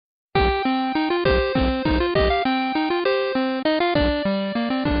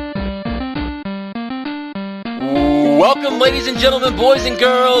Welcome, ladies and gentlemen, boys and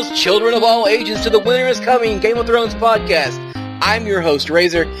girls, children of all ages, to the Winter is Coming Game of Thrones podcast. I'm your host,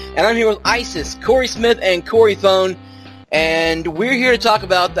 Razor, and I'm here with Isis, Corey Smith, and Corey Thone, and we're here to talk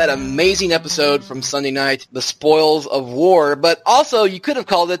about that amazing episode from Sunday night, The Spoils of War, but also you could have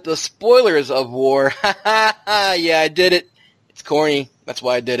called it The Spoilers of War. Yeah, I did it. It's corny. That's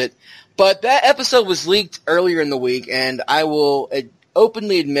why I did it. But that episode was leaked earlier in the week, and I will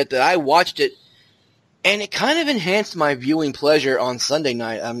openly admit that I watched it, and it kind of enhanced my viewing pleasure on Sunday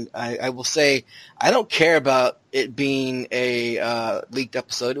night. I will say I don't care about it being a leaked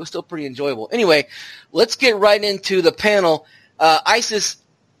episode. It was still pretty enjoyable. Anyway, let's get right into the panel. Isis,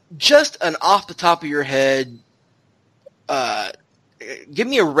 just an off the top of your head, give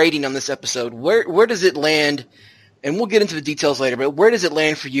me a rating on this episode. Where does it land? And we'll get into the details later, but where does it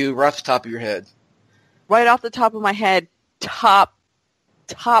land for you right off the top of your head? Right off the top of my head, top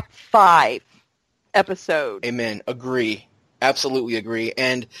 5 episode. Amen. Agree. Absolutely agree.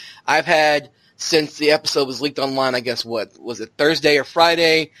 And I've had, since the episode was leaked online, I guess what, was it Thursday or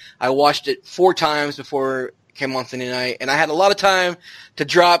Friday? I watched it 4 times before it came on Sunday night, and I had a lot of time to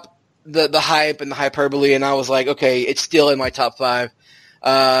drop the hype and the hyperbole, and I was like, okay, it's still in my top 5.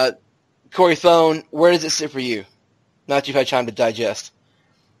 Corey Thone, where does it sit for you? Now that you've had time to digest.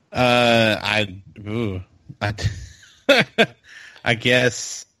 I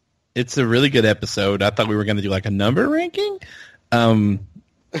guess it's a really good episode. I thought we were going to do like a number ranking. I'm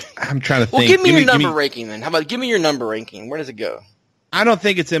trying to think. Well, give me your number ranking then. How about give me your number ranking? Where does it go? I don't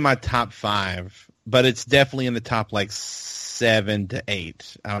think it's in my top 5, but it's definitely in the top like 7 to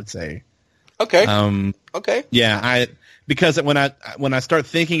 8, I would say. Okay. Okay. Yeah, because when I start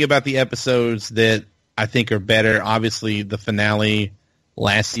thinking about the episodes that I think are better, obviously the finale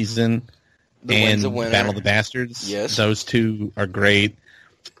last season and Battle of the Bastards. Yes. Those two are great.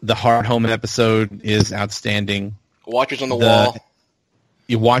 The Heartwarming episode is outstanding. Watchers on the Wall.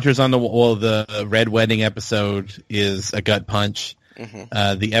 Watchers on the Wall. The Red Wedding episode is a gut punch.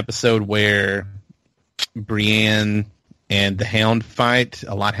 Mm-hmm. The episode where Brienne and the Hound fight,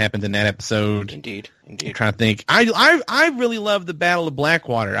 a lot happened in that episode. Indeed. I'm trying to think. I really love the Battle of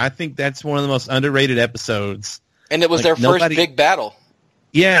Blackwater. I think that's one of the most underrated episodes. And it was their first big battle.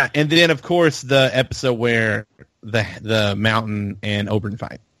 Yeah, and then of course the episode where the Mountain and Oberyn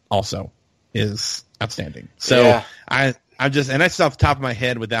fight also is outstanding. So yeah. I'm just, and that's off the top of my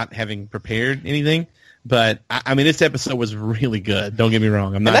head without having prepared anything. But I mean, this episode was really good. Don't get me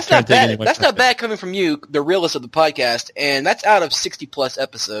wrong. I'm not. That's not bad. That's not bad coming from you, the realist of the podcast, and that's out of 60+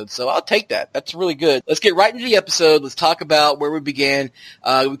 episodes. So I'll take that. That's really good. Let's get right into the episode. Let's talk about where we began.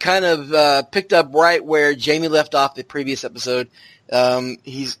 We kind of picked up right where Jaime left off the previous episode.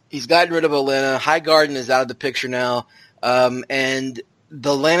 He's gotten rid of Olenna. Highgarden is out of the picture now, and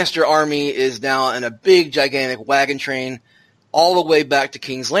the Lannister army is now in a big, gigantic wagon train all the way back to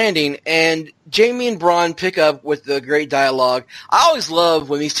King's Landing, and Jaime and Bronn pick up with the great dialogue. I always love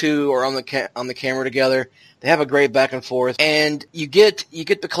when these two are on the camera together. They have a great back and forth, and you get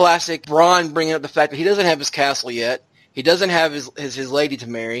the classic Bronn bringing up the fact that he doesn't have his castle yet. He doesn't have his lady to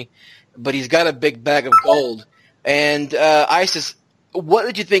marry, but he's got a big bag of gold. And Isis, what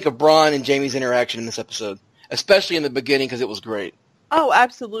did you think of Bronn and Jaime's interaction in this episode, especially in the beginning, because it was great? Oh,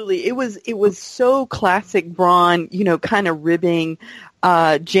 absolutely. It was so classic Bronn, kind of ribbing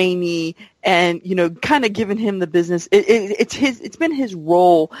Jaime and, kind of giving him the business. It's been his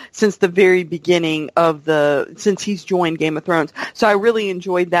role since the very beginning since he's joined Game of Thrones. So I really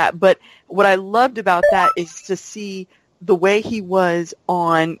enjoyed that. But what I loved about that is to see the way he was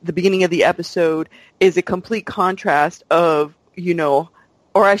on the beginning of the episode is a complete contrast of,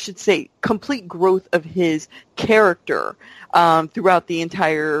 or I should say complete growth of his character throughout the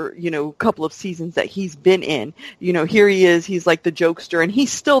entire, couple of seasons that he's been in. Here he is, he's like the jokester, and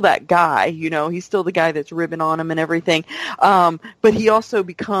he's still that guy, he's still the guy that's ribbing on him and everything. But he also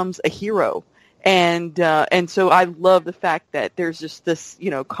becomes a hero. And so I love the fact that there's just this,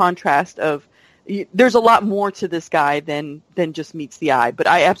 contrast of, there's a lot more to this guy than just meets the eye. But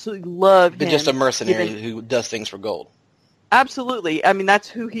I absolutely love him. Than just a mercenary who does things for gold. Absolutely. I mean, that's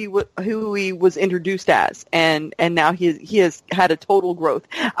who he was introduced as, and now he has had a total growth.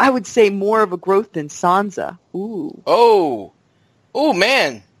 I would say more of a growth than Sansa. Ooh. Oh,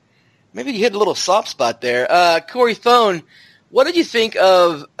 man. Maybe you hit a little soft spot there. Corey Thone, what did you think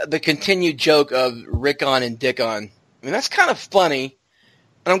of the continued joke of Rickon and Dickon? I mean, that's kind of funny,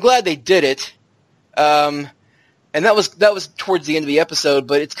 and I'm glad they did it. And that was towards the end of the episode,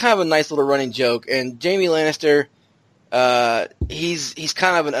 but it's kind of a nice little running joke. And Jaime Lannister, he's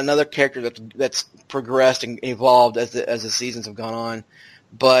kind of another character that's progressed and evolved as the seasons have gone on.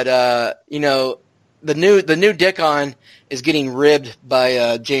 But the new Dickon is getting ribbed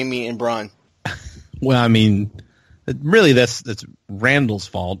by Jaime and Bronn. Well, I mean, really, that's Randall's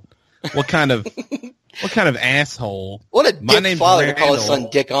fault. What kind of asshole? What a dick father to call his son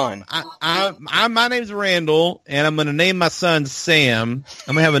Dickon. My name's Randall, and I'm going to name my son Sam.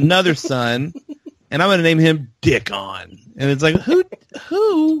 I'm going to have another son, and I'm going to name him Dickon. And it's like,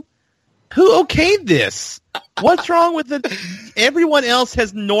 who okayed this? What's wrong with it? Everyone else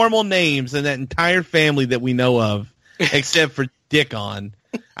has normal names in that entire family that we know of, except for Dickon.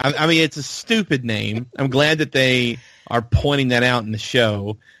 I mean, it's a stupid name. I'm glad that they are pointing that out in the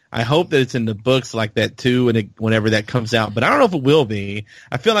show. I hope that it's in the books like that too, whenever that comes out. But I don't know if it will be.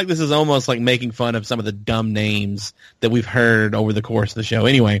 I feel like this is almost like making fun of some of the dumb names that we've heard over the course of the show.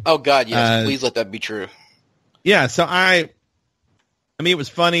 Anyway. Oh God, yes! Please let that be true. Yeah. So I mean, it was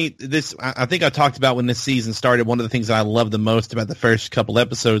funny. I think I talked about when this season started. One of the things that I loved the most about the first couple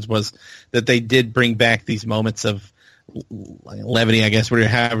episodes was that they did bring back these moments of levity, I guess,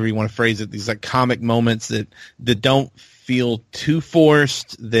 however you want to phrase it. These like comic moments that don't feel too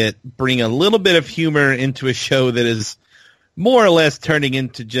forced, that bring a little bit of humor into a show that is more or less turning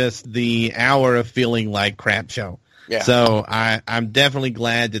into just the hour of feeling like crap show. Yeah. So I'm definitely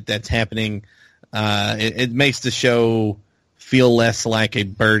glad that that's happening. It makes the show feel less like a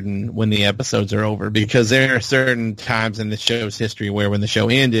burden when the episodes are over, because there are certain times in the show's history where when the show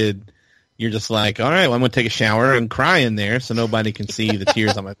ended, you're just like, all right, well, I'm going to take a shower and cry in there so nobody can see the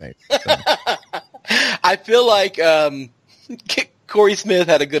tears on my face. So. I feel like Corey Smith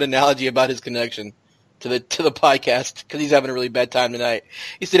had a good analogy about his connection to the podcast, because he's having a really bad time tonight.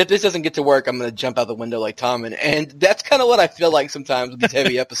 He said, if this doesn't get to work, I'm going to jump out the window like Tommen. And that's kind of what I feel like sometimes with these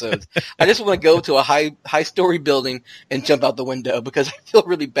heavy episodes. I just want to go to a high story building and jump out the window because I feel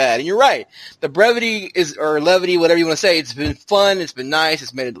really bad. And you're right. The brevity or levity, whatever you want to say, it's been fun. It's been nice.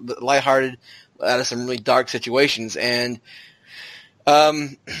 It's made it lighthearted out of some really dark situations. And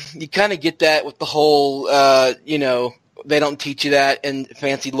you kind of get that with the whole, they don't teach you that in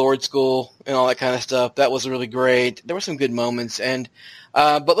fancy lord school and all that kind of stuff. That was really great. There were some good moments. And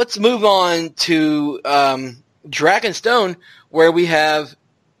but let's move on to Dragonstone, where we have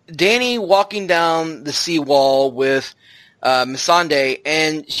Dany walking down the seawall with Missandei,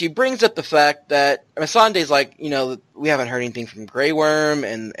 and she brings up the fact that Missandei's like, we haven't heard anything from Grey Worm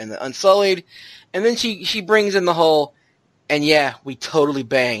and the Unsullied. And then she brings in the whole, and yeah, we totally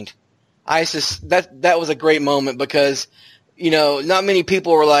banged. That was a great moment because, not many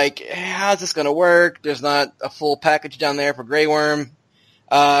people were like, how's this going to work? There's not a full package down there for Grey Worm.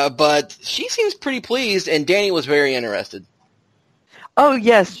 But she seems pretty pleased, and Dany was very interested. Oh,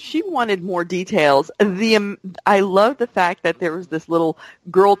 yes. She wanted more details. I love the fact that there was this little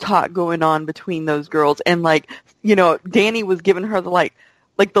girl talk going on between those girls. And, Dany was giving her the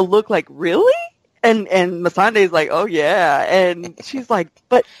look like, really? And Missandei's like, oh, yeah. And she's like,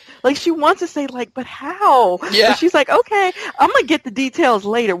 but, she wants to say, but how? Yeah. But she's like, okay, I'm going to get the details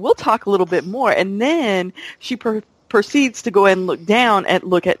later. We'll talk a little bit more. And then she proceeds to go ahead and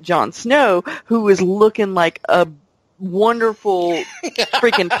look at Jon Snow, who is looking like a wonderful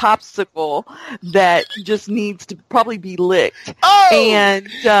freaking popsicle that just needs to probably be licked. Oh, and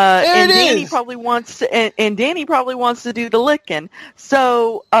Dany probably wants to, and Dany probably wants to do the licking.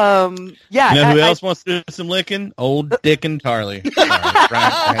 So yeah, who else wants to do some licking? Old Dickon Tarly.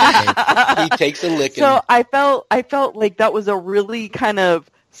 He takes a licking. So I felt like that was a really kind of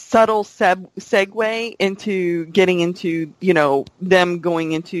subtle segue into getting into, them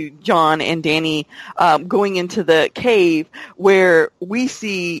going into Jon and Dany going into the cave, where we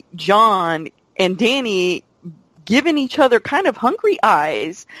see Jon and Dany giving each other kind of hungry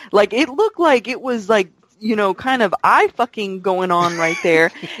eyes. Like, it looked like it was kind of eye fucking going on right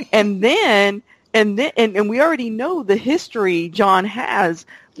there. and we already know the history Jon has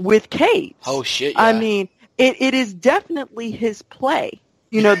with caves. Oh shit, yeah. I mean, it is definitely his play.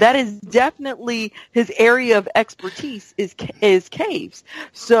 That is definitely his area of expertise is caves.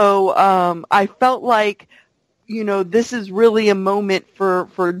 So I felt like, this is really a moment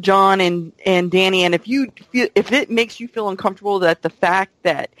for Jon and Dany. And if it makes you feel uncomfortable that the fact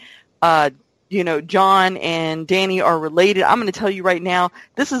that Jon and Dany are related, I'm going to tell you right now,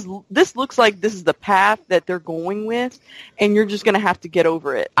 this looks like this is the path that they're going with, and you're just going to have to get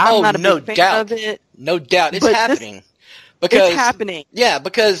over it. I'm not a big fan of it. No doubt, it's happening. Because, it's happening. Yeah,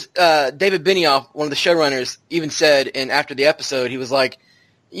 because David Benioff, one of the showrunners, even said after the episode, he was like,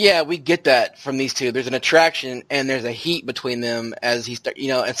 yeah, we get that from these two. There's an attraction and there's a heat between them as he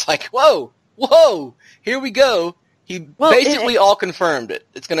it's like, whoa, here we go. He basically all confirmed it.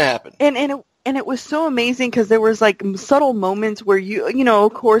 It's going to happen. And And it was so amazing because there was like subtle moments where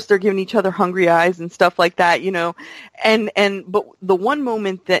of course they're giving each other hungry eyes and stuff like that, but the one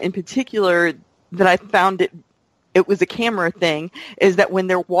moment that in particular that I found it was a camera thing is that when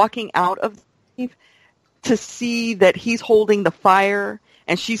they're walking out of the cave, to see that he's holding the fire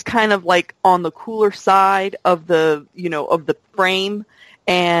and she's kind of like on the cooler side of the frame.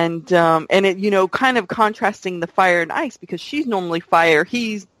 And it, kind of contrasting the fire and ice because she's normally fire.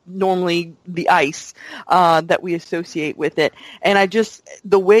 He's normally the ice that we associate with it. And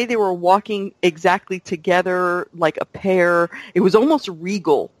the way they were walking exactly together like a pair, it was almost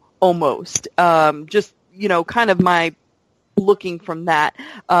regal, almost. Kind of my looking from that.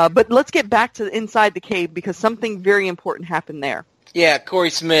 But let's get back to inside the cave because something very important happened there. Yeah,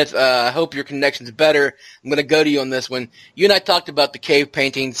 Corey Smith, I hope your connection's better. I'm going to go to you on this one. You and I talked about the cave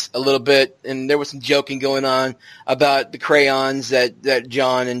paintings a little bit, and there was some joking going on about the crayons that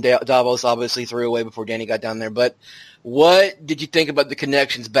Jon and Davos obviously threw away before Dany got down there. But what did you think about the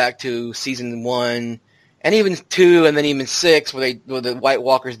connections back to Season 1 and even 2 and then even 6 where the White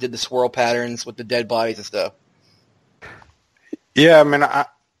Walkers did the swirl patterns with the dead bodies and stuff? Yeah, I mean,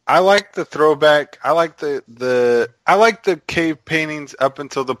 I like the throwback. I like the cave paintings up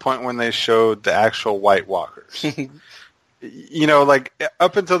until the point when they showed the actual White Walkers. Like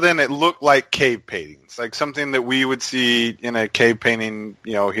up until then, it looked like cave paintings, like something that we would see in a cave painting,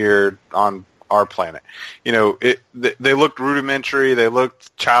 here on our planet. They looked rudimentary. They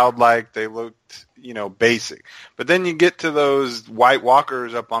looked childlike. They looked, basic. But then you get to those White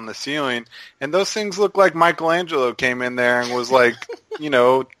Walkers up on the ceiling, and those things look like Michelangelo came in there and was like,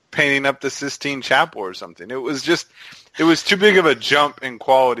 painting up the Sistine Chapel or something. It was too big of a jump in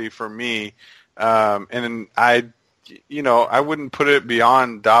quality for me. And I wouldn't put it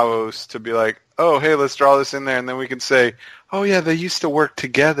beyond Davos to be like, oh, hey, let's draw this in there. And then we can say, oh yeah, they used to work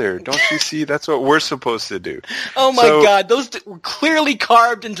together. Don't you see? That's what we're supposed to do. Oh my God. Those were clearly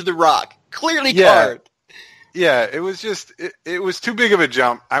carved into the rock. Clearly carved. Yeah, it was just it was too big of a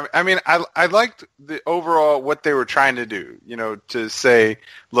jump. I mean, I liked the overall what they were trying to do. To say,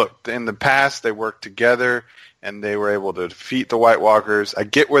 look, in the past they worked together and they were able to defeat the White Walkers. I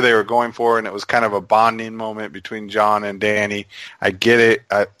get where they were going for, and it was kind of a bonding moment between Jon and Dany. I get it.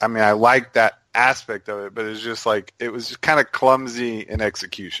 I mean, I like that aspect of it, but it's just like it was just kind of clumsy in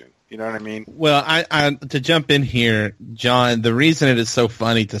execution. You know what I mean? Well, I to jump in here, Jon, the reason it is so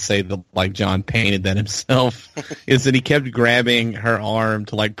funny to say that like Jon painted that himself is that he kept grabbing her arm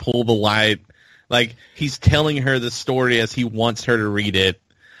to like pull the light. Like he's telling her the story as he wants her to read it.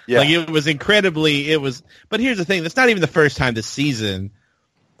 Yeah. Like it was but here's the thing, that's not even the first time this season.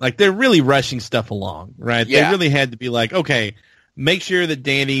 Like they're really rushing stuff along, right? Yeah. They really had to be like, okay, make sure that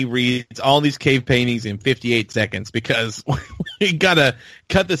Dany reads all these cave paintings in 58 seconds because we got to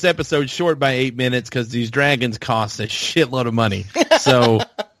cut this episode short by 8 minutes because these dragons cost a shitload of money. So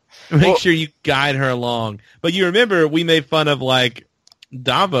make sure you guide her along. But you remember we made fun of like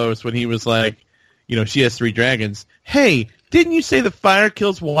Davos when he was like, she has 3 dragons. Hey, didn't you say the fire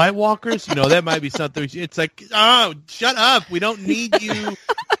kills White Walkers? That might be something. It's like, oh, shut up. We don't need you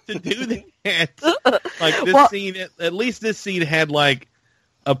to do that. Like this scene, at least this scene had like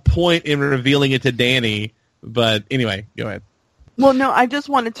a point in revealing it to Dany. But anyway, go ahead. Well, no, I just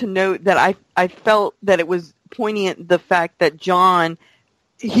wanted to note that I felt that it was poignant, the fact that Jon,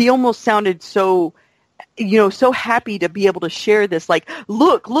 he almost sounded so so happy to be able to share this. Like,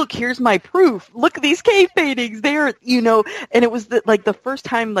 look, here's my proof. Look at these cave paintings. They're, and it was the first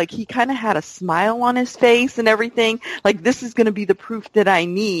time, like, he kind of had a smile on his face and everything. Like, this is going to be the proof that I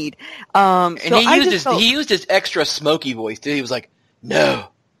need. And he used his extra smoky voice, too. He was like, no,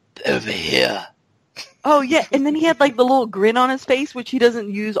 over here. Oh, yeah, and then he had, like, the little grin on his face, which he doesn't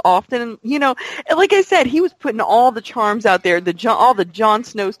use often. And like I said, he was putting all the charms out there, all the Jon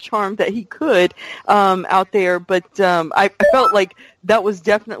Snow's charms that he could out there. But I felt like that was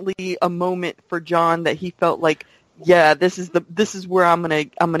definitely a moment for Jon that he felt like, yeah, this is where I'm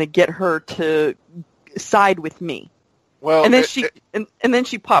gonna get her to side with me. Well, and then then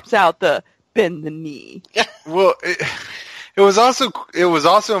she pops out the bend the knee. Well, it was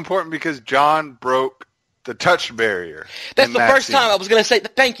also important because Jon broke the touch barrier. That's the first time. I was going to say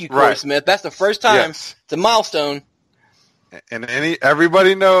thank you, Corey Smith. That's the first time. Yes. It's a milestone. And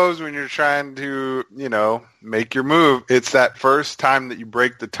everybody knows when you're trying to, make your move, it's that first time that you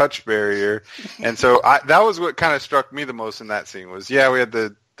break the touch barrier. And so that was what kind of struck me the most in that scene was, we had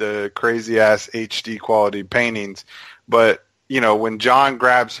the crazy ass HD quality paintings, but when Jon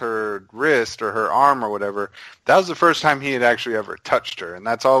grabs her wrist or her arm or whatever, that was the first time he had actually ever touched her, and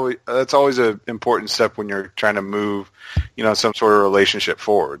that's always an important step when you're trying to move, some sort of relationship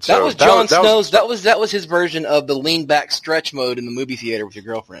forward. That was Jon Snow's. That was his version of the lean back stretch mode in the movie theater with your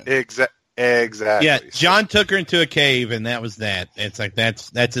girlfriend. Exactly. Yeah, Jon took her into a cave, and that was that. It's like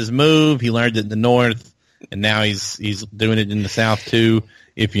that's his move. He learned it in the North, and now he's doing it in the South too,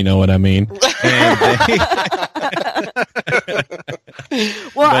 if you know what I mean.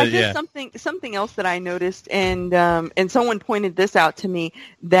 Well, I guess something else that I noticed, and someone pointed this out to me,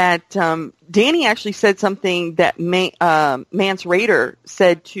 that Dany actually said something that Mance Rayder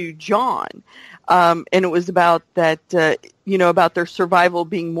said to Jon, and it was about that, about their survival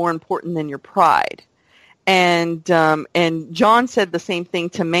being more important than your pride, and Jon said the same thing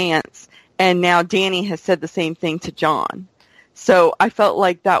to Mance, and now Dany has said the same thing to Jon. So I felt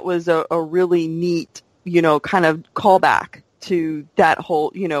like that was a really neat, kind of callback to that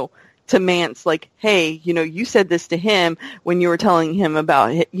whole, to Mance, like, hey, you said this to him when you were telling him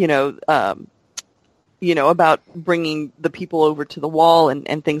about, about bringing the people over to the wall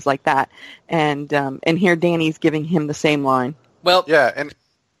and things like that. And here Dany's giving him the same line. Well, yeah. And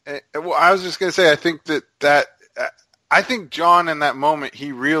well, I was just going to say, I think I think Jon in that moment,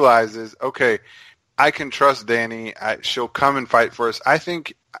 he realizes, okay, I can trust Dany. She'll come and fight for us. I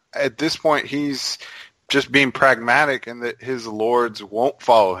think at this point he's just being pragmatic, and that his lords won't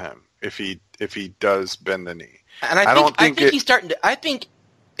follow him if he does bend the knee. And I think he's starting to. I think,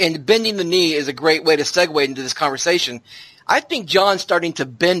 and bending the knee is a great way to segue into this conversation. I think Jon's starting to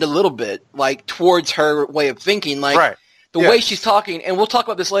bend a little bit, like towards her way of thinking, like the way she's talking. And we'll talk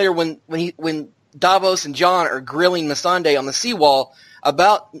about this later when Davos and Jon are grilling Missandei on the seawall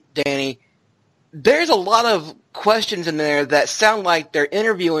about Dany. There's a lot of questions in there that sound like they're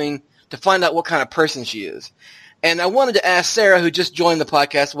interviewing to find out what kind of person she is. And I wanted to ask Sarah, who just joined the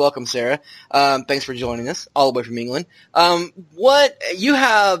podcast. Welcome, Sarah. Thanks for joining us, all the way from England. What you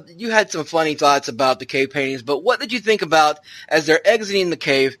had some funny thoughts about the cave paintings, but what did you think about as they're exiting the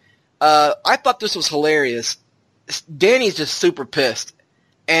cave? I thought this was hilarious. Dany's just super pissed,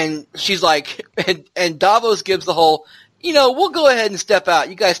 and she's like, and Davos gives the whole, we'll go ahead and step out.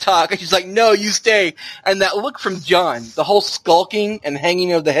 You guys talk. And she's like, no, you stay. And that look from Jon, the whole skulking and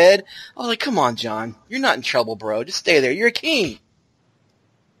hanging of the head. I was like, come on, Jon. You're not in trouble, bro. Just stay there. You're a king.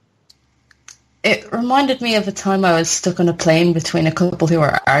 It reminded me of a time I was stuck on a plane between a couple who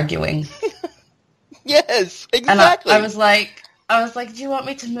were arguing. Yes, exactly. And I was like, do you want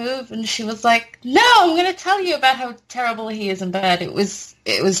me to move? And she was like, no, I'm going to tell you about how terrible he is in bed. It was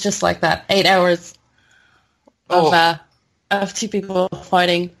just like that. 8 hours of two people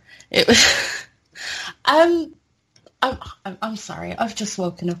fighting. It was. I'm sorry. I've just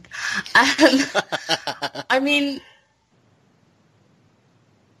woken up. I mean,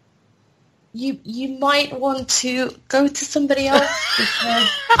 you might want to go to somebody else, because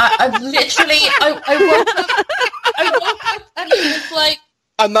I've literally I woke up and he was like.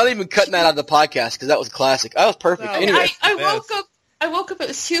 I'm not even cutting that out of the podcast because that was classic. That was perfect. No, anyway, I woke up. It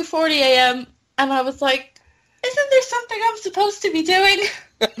was 2:40 a.m. and I was like, isn't there something I'm supposed to be doing?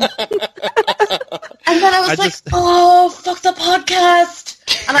 And then I was like, fuck the podcast.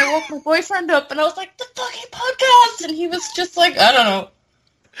 And I woke my boyfriend up and I was like, the fucking podcast. And he was just like, I don't know.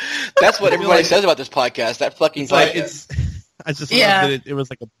 That's what everybody says about this podcast. That fucking podcast. I just love that it was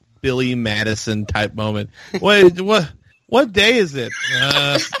like a Billy Madison type moment. What day is it?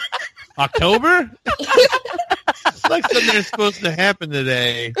 October? It's like something that's supposed to happen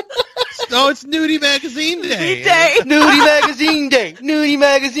today. No, it's Nudie Magazine Day. Nudie Magazine Day. Nudie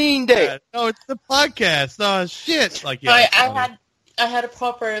Magazine Day. Yeah. No, it's the podcast. Oh, shit. Like, I had a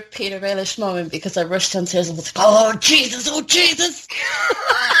proper Peter Baelish moment because I rushed downstairs and was like, oh, Jesus.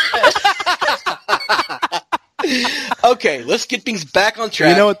 Okay, let's get things back on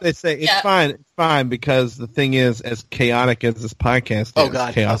track. You know what they say? It's fine. It's fine, because the thing is, as chaotic as this podcast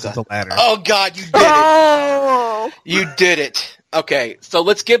is, chaos is a ladder. Oh, God, you did it. You did it. Okay, so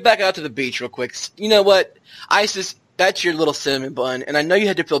let's get back out to the beach real quick. You know what? Isis, that's your little cinnamon bun, and I know you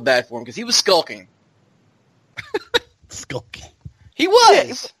had to feel bad for him because he was skulking. Skulking. He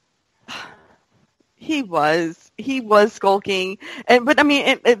was. He was skulking, but I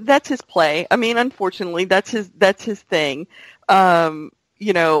mean, that's his play. I mean, unfortunately, that's his thing. I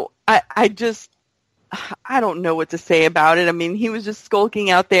don't know what to say about it. I mean, he was just skulking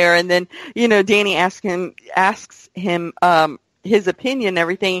out there, and then Dany asks him his opinion and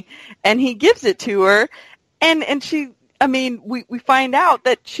everything, and he gives it to her, and she. I mean, we find out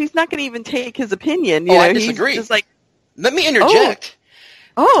that she's not going to even take his opinion. I disagree. He's just like, let me interject.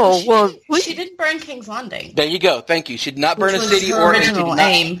 Oh, well, she didn't burn King's Landing. There you go. Thank you. She did not burn a Which was city her or original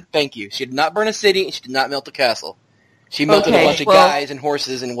aim. Thank you. She did not burn a city, and she did not melt a castle. She melted a bunch of guys and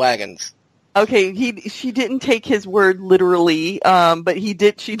horses and wagons. Okay, she didn't take his word literally, but she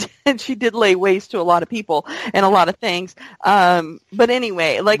did lay waste to a lot of people and a lot of things. But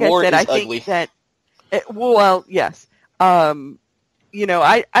anyway, like War I said, is I think ugly. that yes.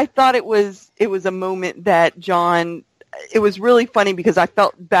 I thought it was a moment that Jon. It was really funny because I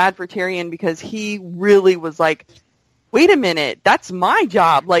felt bad for Tyrion because he really was like, wait a minute, that's my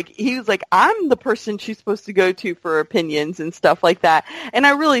job. Like, he was like, I'm the person she's supposed to go to for opinions and stuff like that. And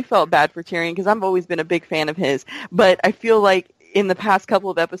I really felt bad for Tyrion because I've always been a big fan of his. But I feel like in the past couple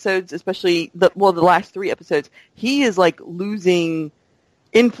of episodes, especially the last 3 episodes, he is like losing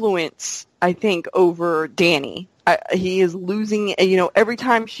influence, I think, over Dany. He is losing, every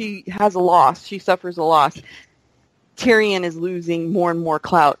time she has a loss, she suffers a loss. Tyrion is losing more and more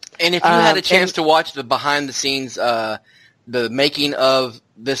clout. And if you had a chance to watch the behind the scenes, the making of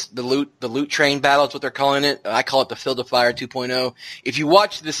this, the loot train battle, is what they're calling it. I call it the Field of Fire 2.0. If you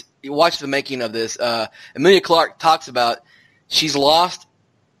watch the making of this, Emilia Clarke talks about she's lost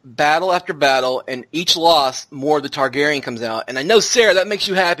battle after battle, and each loss, more of the Targaryen comes out. And I know, Sarah, that makes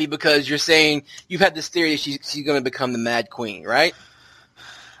you happy because you're saying you've had this theory that she's going to become the Mad Queen, right?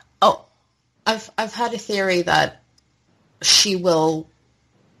 Oh, I've had a theory that she will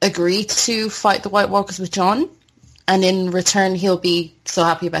agree to fight the White Walkers with Jon, and in return he'll be so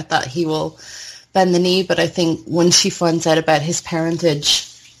happy about that he will bend the knee. But I think when she finds out about his parentage,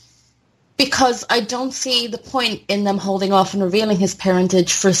 because I don't see the point in them holding off and revealing his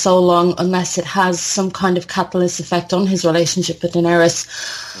parentage for so long unless it has some kind of catalyst effect on his relationship with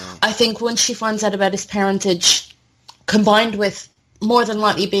Daenerys. I think when she finds out about his parentage, combined with more than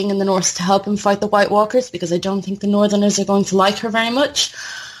likely being in the North to help him fight the White Walkers, because I don't think the Northerners are going to like her very much,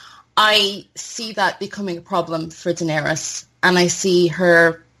 I see that becoming a problem for Daenerys. And I see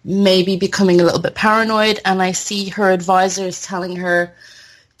her maybe becoming a little bit paranoid, and I see her advisors telling her,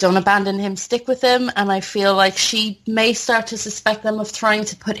 don't abandon him, stick with him. And I feel like she may start to suspect them of trying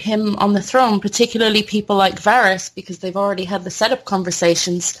to put him on the throne, particularly people like Varys, because they've already had the setup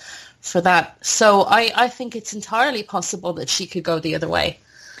conversations for that. So I think it's entirely possible that she could go the other way.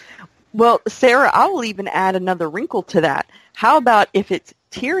 Well, Sarah, I will even add another wrinkle to that. How about if it's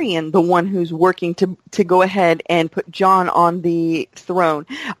Tyrion, the one who's working to go ahead and put Jon on the throne,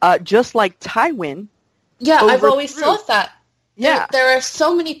 just like Tywin? Yeah, I've always thought that. Yeah, there are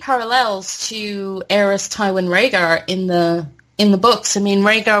so many parallels to Aerys, Tywin, Rhaegar in the books. I mean,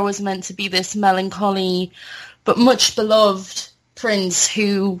 Rhaegar was meant to be this melancholy but much beloved prince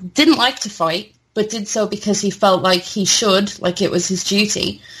who didn't like to fight, but did so because he felt like he should, like it was his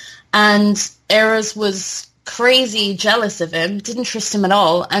duty. And Aerys was crazy jealous of him, didn't trust him at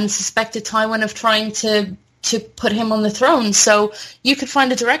all, and suspected Tywin of trying to put him on the throne. So you could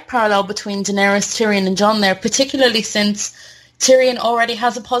find a direct parallel between Daenerys, Tyrion, and Jon there, particularly since Tyrion already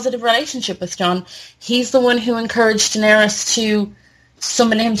has a positive relationship with Jon. He's the one who encouraged Daenerys to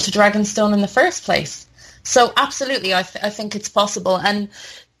summon him to Dragonstone in the first place. So absolutely, I think it's possible. And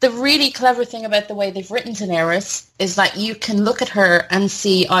the really clever thing about the way they've written Daenerys is that you can look at her and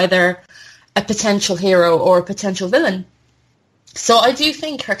see either a potential hero or a potential villain. So I do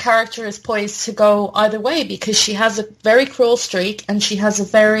think her character is poised to go either way, because she has a very cruel streak and she has a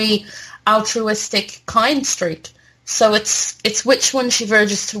very altruistic, kind streak. So it's which one she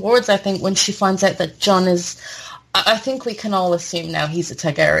verges towards, I think, when she finds out that Jon is... I think we can all assume now he's a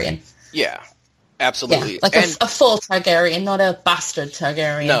Targaryen. Yeah. Absolutely. Yeah, like a full Targaryen, not a bastard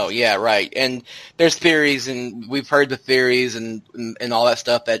Targaryen. No, yeah, right. And there's theories, and we've heard the theories and all that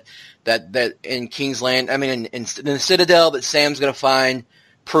stuff that in King's Land, I mean, in the Citadel, that Sam's going to find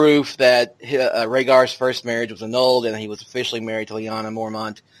proof that Rhaegar's first marriage was annulled and he was officially married to Lyanna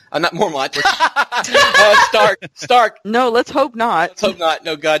Mormont. Not Mormont. Stark. No, let's hope not. Let's hope not.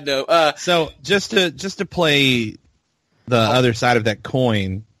 No, God, no. So just to play the other side of that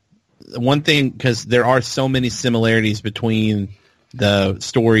coin, one thing, because there are so many similarities between the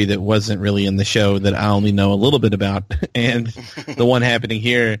story that wasn't really in the show that I only know a little bit about and the one happening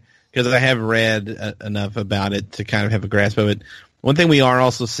here, because I have read enough about it to kind of have a grasp of it. One thing we are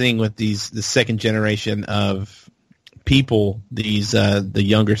also seeing with the second generation of people, these the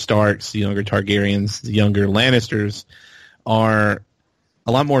younger Starks, the younger Targaryens, the younger Lannisters, are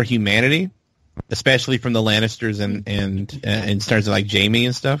a lot more humanity, especially from the Lannisters and in terms of like Jaime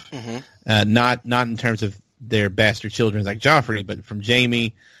and stuff. Mm-hmm. Not in terms of their bastard children like Joffrey, but from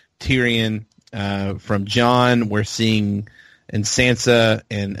Jaime, Tyrion, from Jon, we're seeing, and Sansa,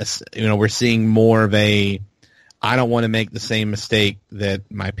 and we're seeing more of a I don't want to make the same mistake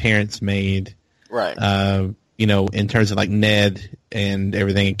that my parents made. Right. In terms of like Ned and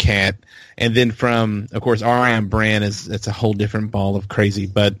everything and Cat. And then from, of course, Arya and Bran it's a whole different ball of crazy.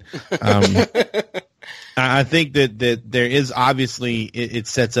 But I think that there is obviously, it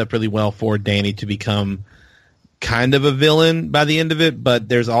sets up really well for Dany to become kind of a villain by the end of it. But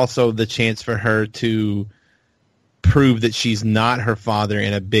there's also the chance for her to prove that she's not her father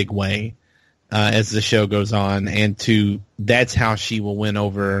in a big way as the show goes on. And that's how she will win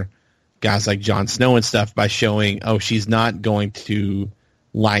over guys like Jon Snow and stuff, by showing, she's not going to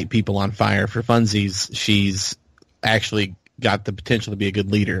light people on fire for funsies. She's actually got the potential to be a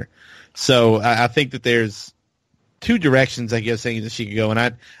good leader. So I think that there's two directions, I guess, saying that she could go. And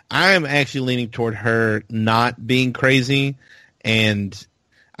I am actually leaning toward her not being crazy. And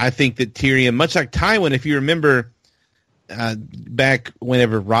I think that Tyrion, much like Tywin, if you remember back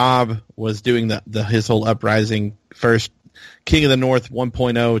whenever Robb was doing his whole uprising, first King of the North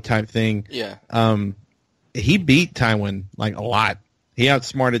 1.0 type thing. Yeah. He beat Tywin like a lot. He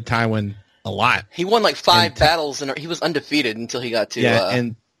outsmarted Tywin a lot. He won like 5 battles, and he was undefeated until he got to.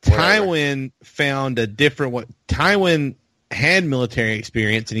 And Tywin found a different way. Tywin had military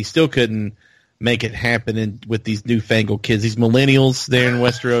experience, and he still couldn't make it happen with these newfangled kids, these millennials there in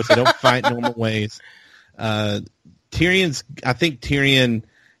Westeros. They don't fight normal ways. I think Tyrion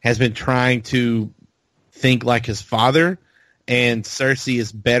has been trying to think like his father. And Cersei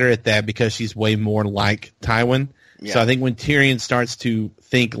is better at that because she's way more like Tywin. Yeah. So I think when Tyrion starts to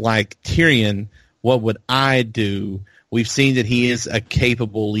think like Tyrion, what would I do? We've seen that he is a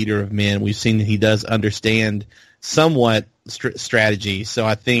capable leader of men. We've seen that he does understand somewhat strategy. So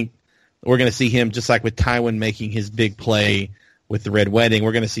I think we're going to see him, just like with Tywin making his big play with the Red Wedding,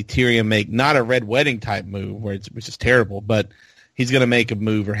 we're going to see Tyrion make not a Red Wedding type move, which is terrible, but he's going to make a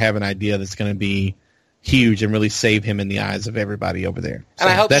move or have an idea that's going to be huge and really save him in the eyes of everybody over there. And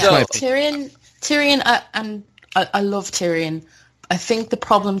I hope that's so. Tyrion, I love Tyrion. I think the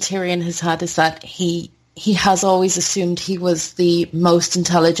problem Tyrion has had is that he has always assumed he was the most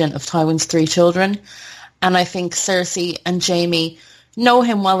intelligent of Tywin's 3 children, and I think Cersei and Jaime know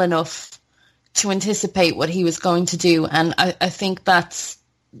him well enough to anticipate what he was going to do, and I think that's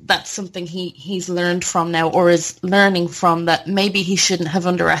something he's learned from now, or is learning from, that maybe he shouldn't have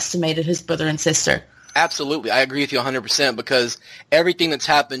underestimated his brother and sister. Absolutely. I agree with you 100%, because everything that's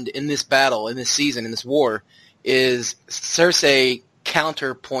happened in this battle, in this season, in this war, is Cersei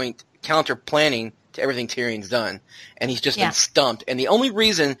counter planning to everything Tyrion's done. And he's just been stumped. And the only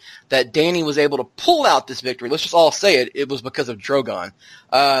reason that Dany was able to pull out this victory, let's just all say it was because of Drogon.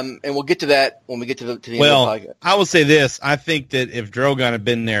 And we'll get to that when we get to the end of the podcast. I will say this. I think that if Drogon had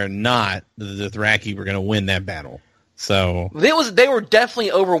been there or not, the Dothraki were going to win that battle. So they were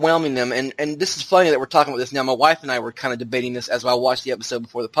definitely overwhelming them, and this is funny that we're talking about this now. My wife and I were kind of debating this as I watched the episode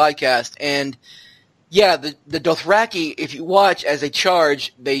before the podcast, and yeah, the Dothraki, if you watch as they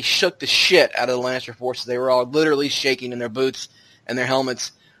charge, they shook the shit out of the Lannister forces. They were all literally shaking in their boots and their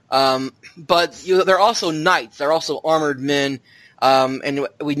helmets. But they're also knights. They're also armored men, and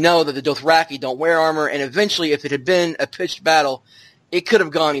we know that the Dothraki don't wear armor. And eventually, if it had been a pitched battle, it could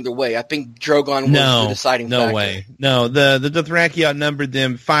have gone either way. I think Drogon was the deciding factor. No way. No, the Dothraki outnumbered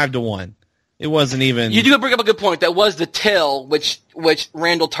them 5-1. It wasn't even... You do bring up a good point. That was the tail, which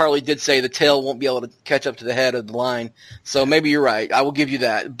Randall Tarly did say the tail won't be able to catch up to the head of the line. So maybe you're right. I will give you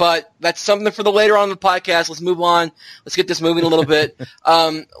that. But that's something for the later on in the podcast. Let's move on. Let's get this moving a little bit.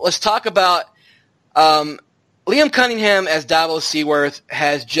 Let's talk about... Liam Cunningham as Davos Seaworth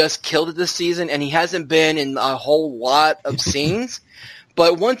has just killed it this season, and he hasn't been in a whole lot of scenes.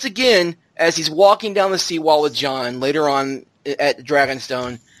 But once again, as he's walking down the seawall with Jon later on at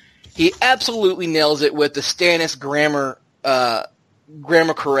Dragonstone, he absolutely nails it with the Stannis grammar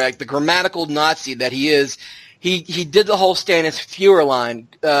correct, the grammatical Nazi that he is. He did the whole Stannis Fuhrer line.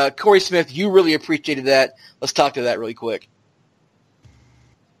 Corey Smith, you really appreciated that. Let's talk to that really quick.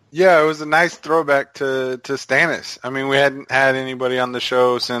 Yeah, it was a nice throwback to Stannis. I mean, we hadn't had anybody on the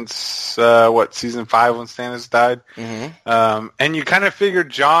show since, season 5 when Stannis died. Mm-hmm. And you kind of figured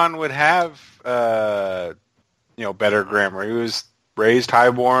Jon would have, better grammar. He was raised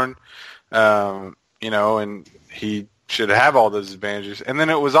highborn, and he should have all those advantages. And then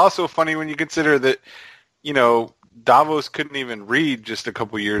it was also funny when you consider that, Davos couldn't even read just a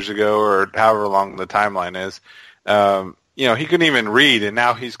couple years ago, or however long the timeline is. He couldn't even read, and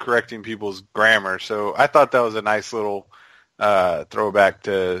now he's correcting people's grammar. So I thought that was a nice little throwback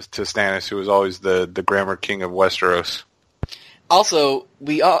to Stannis, who was always the grammar king of Westeros. Also,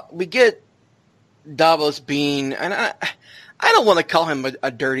 we get Davos being, and I don't want to call him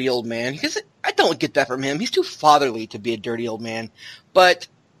a dirty old man, because I don't get that from him. He's too fatherly to be a dirty old man. But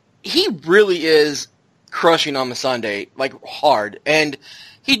he really is crushing on Missandei, like, hard. And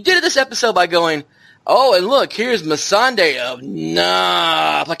he did it this episode by going, oh, and look, here's Missandei of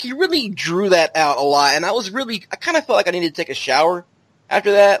nah. Like, he really drew that out a lot. And I kind of felt like I needed to take a shower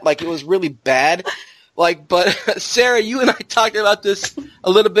after that. Like, it was really bad. Like, but Sarah, you and I talked about this a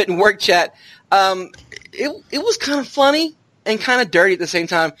little bit in work chat. It was kind of funny and kind of dirty at the same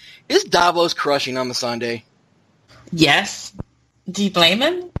time. Is Davos crushing on Missandei? Yes. Do you blame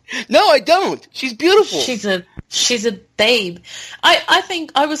him? No, I don't. She's beautiful. She's a babe. I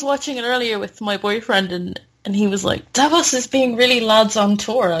think I was watching it earlier with my boyfriend and he was like, Davos is being really lads on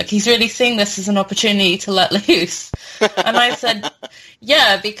tour. Like, he's really seeing this as an opportunity to let loose. And I said,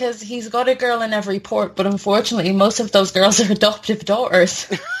 yeah, because he's got a girl in every port, but unfortunately most of those girls are adoptive daughters.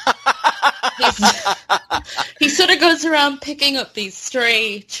 He sort of goes around picking up these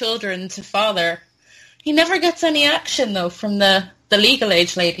stray children to father. He never gets any action, though, from the legal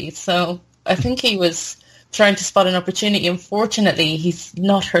age ladies, so I think he was trying to spot an opportunity. Unfortunately, he's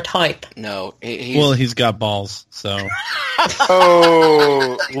not her type. No. Well, he's got balls, so...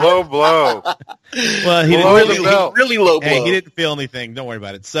 Oh, low blow. Well, he didn't really low blow. Hey, he didn't feel anything. Don't worry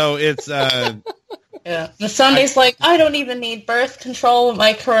about it. So it's... Yeah. Missandei's like, I don't even need birth control with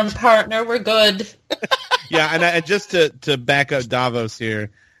my current partner. We're good. Yeah, and just to back up Davos here,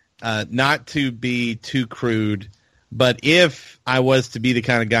 not to be too crude, but if I was to be the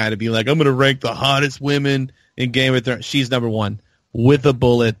kind of guy to be like, I'm going to rank the hottest women in Game of Thrones, she's number one with a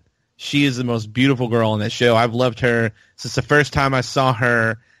bullet. She is the most beautiful girl on that show. I've loved her since the first time I saw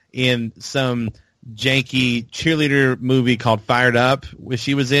her in some janky cheerleader movie called Fired Up, which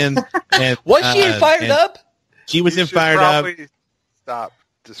she was in. And, was she in Fired Up? She was in Fired Up. Stop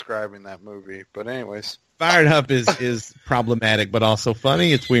describing that movie. But anyways. Fired Up is problematic, but also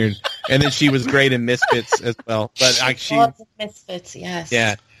funny. It's weird. And then she was great in Misfits as well. But like Misfits, yes.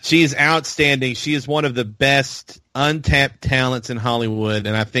 Yeah, she's outstanding. She is one of the best untapped talents in Hollywood,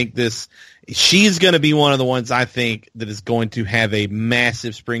 and I think she's going to be one of the ones I think that is going to have a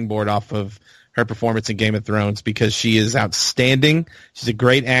massive springboard off of her performance in Game of Thrones because she is outstanding. She's a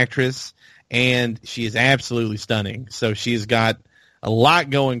great actress, and she is absolutely stunning. So she's got a lot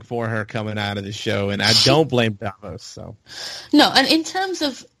going for her coming out of the show, and I don't blame Davos. So, no, and in terms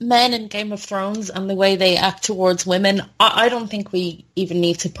of men in Game of Thrones and the way they act towards women, I don't think we even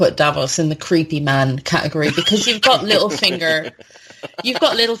need to put Davos in the creepy man category because you've got Littlefinger. You've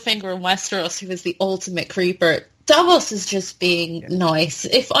got Littlefinger in Westeros, who is the ultimate creeper. Davos is just being nice.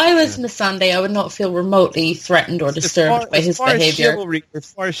 If I was Missandei, I would not feel remotely threatened or disturbed by his behavior.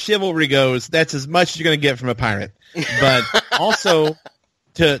 As far as chivalry goes, that's as much as you're going to get from a pirate. But also,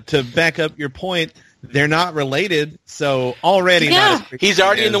 to back up your point, they're not related, so already not as he's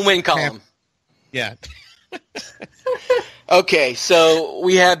already in the win column. Yeah. Okay, so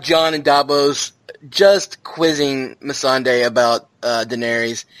we have Jon and Davos just quizzing Missandei about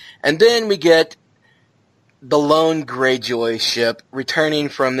Daenerys, and then we get the lone Greyjoy ship returning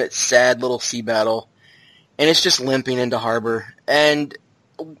from its sad little sea battle, and it's just limping into harbor. And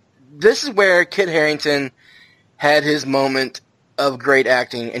this is where Kit Harington had his moment of great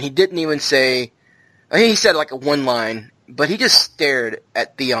acting, and he didn't even say, I think he said like a one line, but he just stared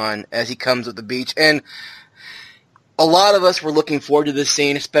at Theon as he comes up the beach. And a lot of us were looking forward to this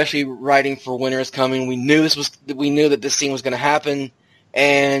scene, especially writing for Winter is Coming. We knew that this scene was going to happen.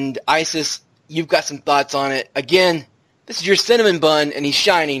 And Isis, you've got some thoughts on it. Again, this is your cinnamon bun, and he's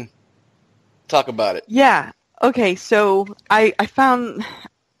shining. Talk about it. Yeah. Okay. So I found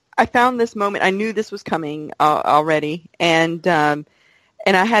this moment. I knew this was coming already, and I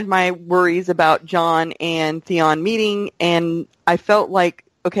had my worries about Jon and Theon meeting, and I felt like,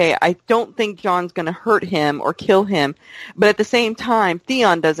 okay, I don't think Jon's going to hurt him or kill him, but at the same time,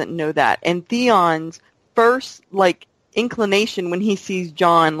 Theon doesn't know that, and Theon's first inclination when he sees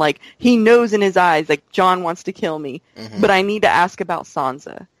Jon, he knows in his eyes, Jon wants to kill me, but I need to ask about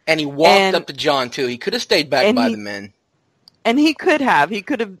Sansa. And he walked up to Jon too. He could have stayed back by the men. And he could have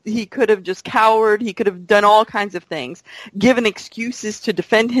just cowered. He could have done all kinds of things, given excuses to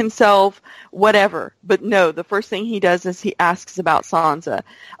defend himself, whatever. But no, the first thing he does is he asks about Sansa,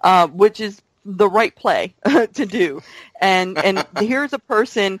 which is the right play to do. And here's a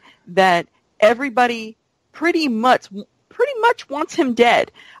person that everybody pretty much wants him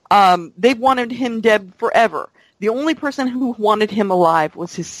dead. They've wanted him dead forever. The only person who wanted him alive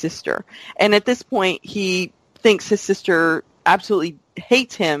was his sister. And at this point, he thinks his sister absolutely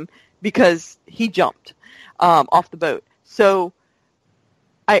hates him because he jumped off the boat. So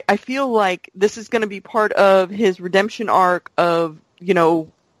I feel like this is going to be part of his redemption arc of,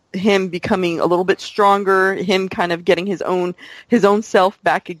 him becoming a little bit stronger, him kind of getting his own self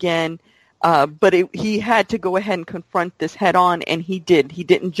back again. But he had to go ahead and confront this head on, and he did. He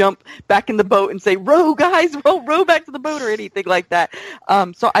didn't jump back in the boat and say, row, guys, row back to the boat or anything like that.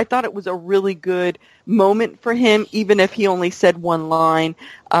 So I thought it was a really good moment for him, even if he only said one line,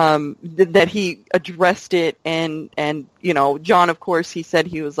 that he addressed it. And Jon, of course, he said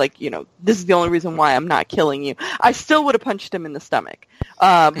he was like, this is the only reason why I'm not killing you. I still would have punched him in the stomach.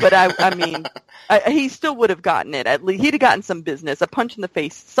 But I mean, he still would have gotten it. At least he'd have gotten some business, a punch in the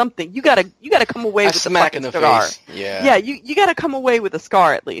face, something. You gotta come away with a smack in the scar. face. Yeah. Yeah, you gotta come away with a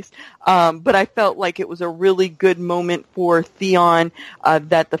scar at least. But I felt like it was a really good moment for Theon.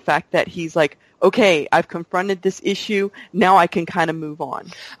 That the fact that he's like, okay, I've confronted this issue. Now I can kind of move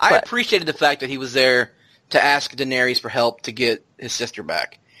on. I appreciated the fact that he was there to ask Daenerys for help to get his sister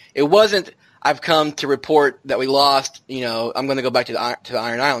back. It wasn't, I've come to report that we lost, I'm going to go back to the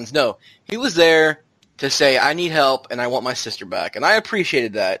Iron Islands. No, he was there to say, I need help and I want my sister back. And I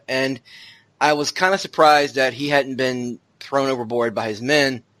appreciated that. And I was kind of surprised that he hadn't been thrown overboard by his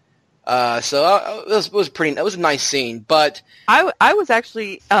men. So it was a nice scene. But I was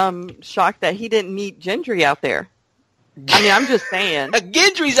actually shocked that he didn't meet Gendry out there. I mean, I'm just saying.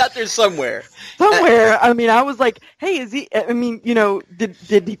 Gendry's out there somewhere. I mean, I was like, hey, is he, I mean, did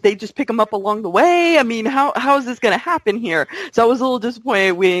they just pick him up along the way? I mean, how is this going to happen here? So I was a little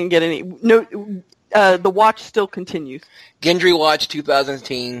disappointed we didn't get any. No, the watch still continues. Gendry Watch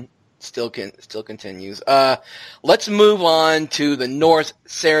 2018 still continues. Let's move on to the North.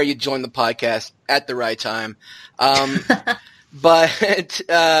 Sarah, you joined the podcast at the right time.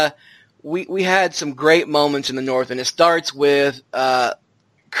 But we had some great moments in the North, and it starts with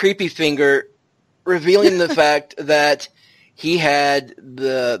Creepy Finger revealing the fact that he had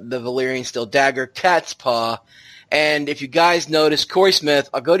the Valyrian steel dagger, Cat's Paw. And if you guys notice, Corey Smith,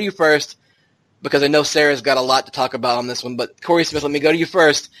 I'll go to you first because I know Sarah's got a lot to talk about on this one, but Corey Smith, let me go to you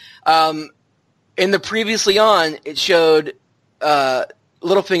first. In the previously on, it showed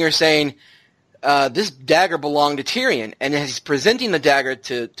Littlefinger saying, this dagger belonged to Tyrion, and he's presenting the dagger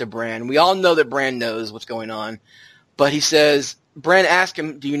to Bran. We all know that Bran knows what's going on, but he says, Bran asked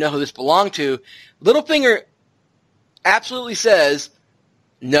him, do you know who this belonged to? Littlefinger absolutely says,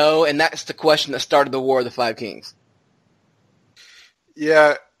 no, and that's the question that started the War of the Five Kings.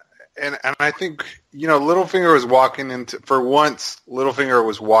 Yeah, and I think, Littlefinger was walking into, for once, Littlefinger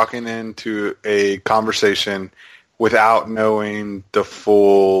was walking into a conversation without knowing the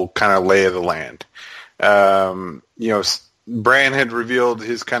full kind of lay of the land. Bran had revealed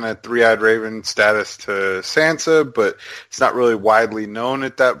his kind of three-eyed raven status to Sansa, but it's not really widely known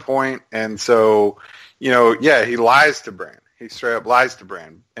at that point. And so, he lies to Bran. He straight up lies to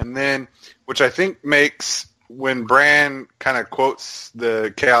Bran. And then, which I think makes, when Bran kind of quotes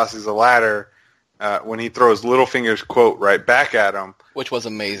the chaos is a ladder, when he throws Littlefinger's quote right back at him. Which was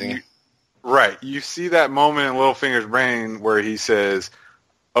amazing. Right. You see that moment in Littlefinger's brain where he says,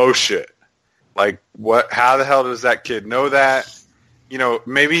 oh shit. Like, what? How the hell does that kid know that?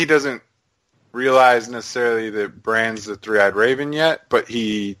 Maybe he doesn't realize necessarily that Bran's the three-eyed raven yet, but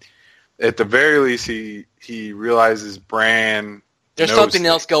he, at the very least, he realizes Bran There's knows something things.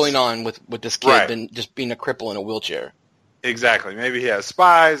 else going on with this kid Right. than just being a cripple in a wheelchair. Exactly. Maybe he has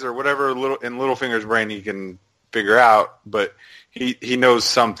spies or whatever in Littlefinger's brain he can figure out, but he knows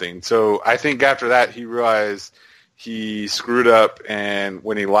something. So I think after that he realized he screwed up, and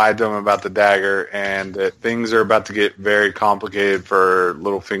when he lied to him about the dagger, and that things are about to get very complicated for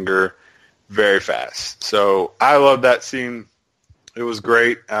Littlefinger very fast. So I love that scene. It was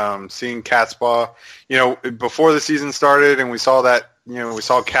great seeing Cat's Paw. Before the season started, and we saw that. We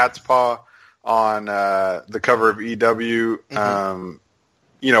saw Cat's Paw on the cover of EW.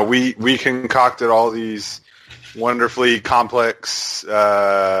 We concocted all these wonderfully complex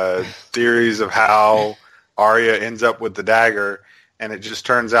theories of how Arya ends up with the dagger, and it just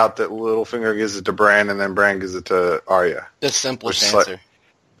turns out that Littlefinger gives it to Bran, and then Bran gives it to Arya. The simplest Which is answer.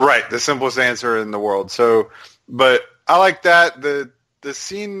 Right, the simplest answer in the world. So, but I like that. The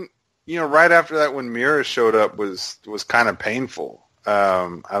scene, right after that when Mira showed up was kind of painful.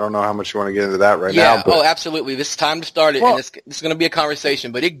 I don't know how much you want to get into that now. Yeah, But, absolutely. This is time to start it, and this is going to be a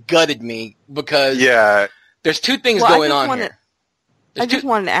conversation, but it gutted me because there's two things going on here. I just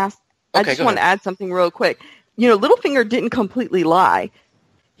wanted to ask. Okay, I just want to add something real quick. Littlefinger didn't completely lie.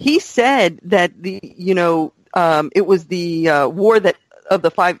 He said that it was the war of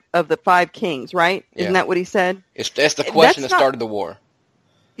the five kings, right? Yeah. Isn't that what he said? That's the question that started the war.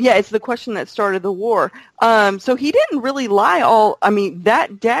 Yeah, it's the question that started the war. So he didn't really lie.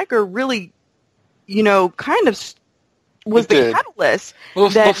 That dagger really, kind of was He the did. catalyst Well,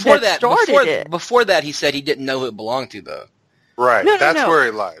 that started it. Before that, he said he didn't know who it belonged to, though. Right. No, That's where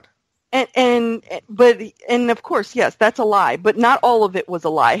he lied. And of course, yes, that's a lie, but not all of it was a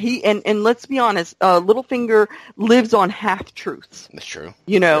lie. And let's be honest, Littlefinger lives on half truths. That's true.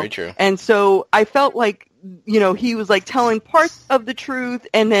 Very true. And so I felt like, he was like telling parts of the truth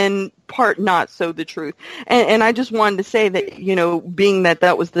and then part not so the truth. And I just wanted to say that, being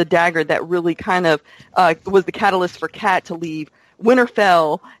that was the dagger that really kind of was the catalyst for Kat to leave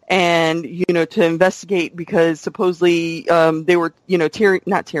Winterfell and, to investigate because supposedly they were,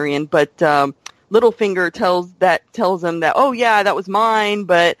 not Tyrion, but Littlefinger tells them that, oh yeah, that was mine,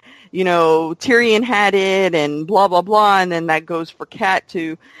 but, Tyrion had it and blah, blah, blah. And then that goes for Kat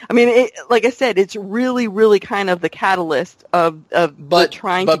to, like I said, it's really, really kind of the catalyst of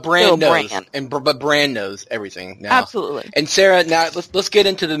trying to kill Bran. But Bran knows everything now. Absolutely. And Sarah, now let's get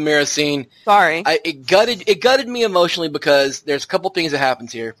into the Mira scene. Sorry. It gutted me emotionally because there's a couple things that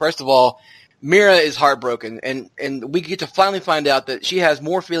happens here. First of all, Mira is heartbroken, and we get to finally find out that she has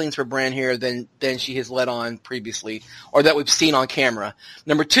more feelings for Bran here than she has let on previously, or that we've seen on camera.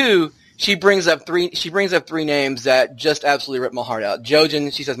 Number two, she brings up three names that just absolutely rip my heart out.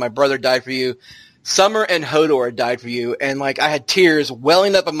 Jojen, she says, my brother died for you. Summer and Hodor died for you, and I had tears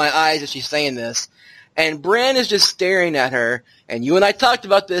welling up in my eyes as she's saying this. And Bran is just staring at her, and you and I talked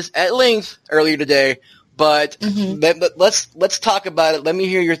about this at length earlier today. But let's talk about it. Let me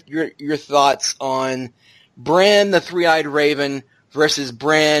hear your thoughts on Bran, the three-eyed raven, versus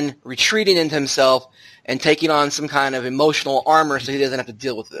Bran retreating into himself and taking on some kind of emotional armor so he doesn't have to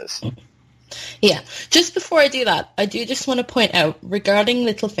deal with this. Yeah. Just before I do that, I do just want to point out regarding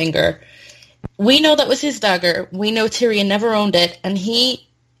Littlefinger, we know that was his dagger. We know Tyrion never owned it, and he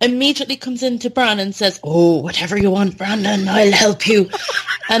immediately comes into Bran and says, "Oh, whatever you want, Brandon, I'll help you."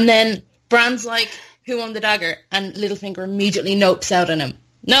 And then Bran's like, "Who owned the dagger?" And Littlefinger immediately nopes out on him.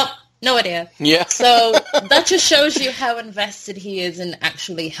 No idea. Yeah. So that just shows you how invested he is in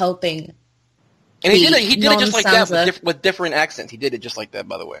actually helping. And he did it just like that with different accents. He did it just like that,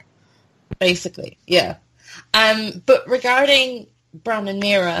 by the way. Basically, yeah. But regarding Bran and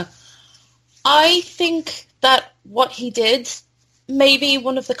Mira, I think that what he did may be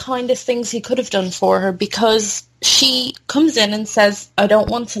one of the kindest things he could have done for her, because she comes in and says, "I don't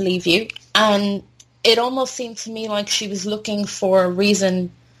want to leave you," and it almost seemed to me like she was looking for a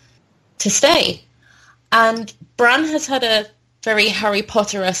reason to stay. And Bran has had a very Harry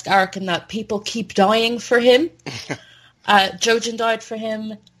Potter-esque arc in that people keep dying for him. Jojen died for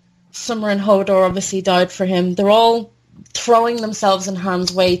him. Summer and Hodor obviously died for him. They're all throwing themselves in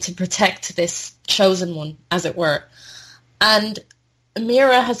harm's way to protect this chosen one, as it were. And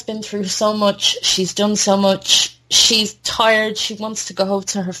Mira has been through so much. She's done so much. She's tired. She wants to go home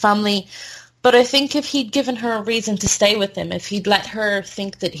to her family. But I think if he'd given her a reason to stay with him, if he'd let her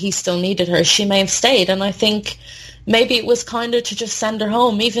think that he still needed her, she may have stayed. And I think maybe it was kinder to just send her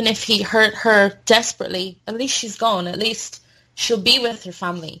home. Even if he hurt her desperately, at least she's gone. At least she'll be with her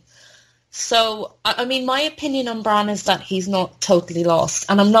family. So, I mean, my opinion on Bran is that he's not totally lost.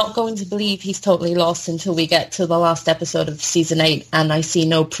 And I'm not going to believe he's totally lost until we get to the last episode of Season 8 and I see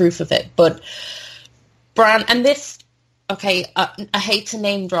no proof of it. But Bran, and this... Okay, I hate to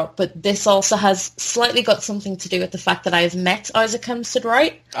name drop, but this also has slightly got something to do with the fact that I have met Isaac Hempstead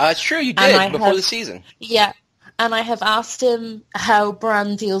Wright. It's true, you did, before the season. Yeah, and I have asked him how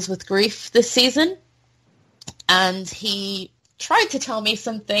Bran deals with grief this season, and he tried to tell me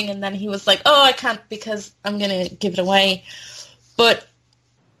something, and then he was like, "Oh, I can't because I'm going to give it away." But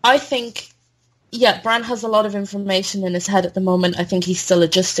I think, yeah, Bran has a lot of information in his head at the moment. I think he's still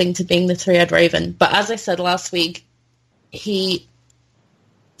adjusting to being the three-eyed raven. But as I said last week,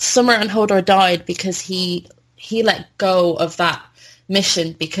 Summer and Hodor died because he let go of that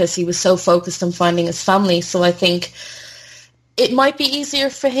mission because he was so focused on finding his family. So I think it might be easier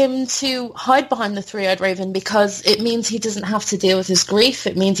for him to hide behind the three-eyed raven because it means he doesn't have to deal with his grief.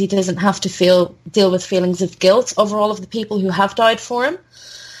 It means he doesn't have to deal with feelings of guilt over all of the people who have died for him.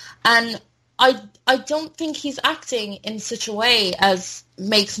 And I don't think he's acting in such a way as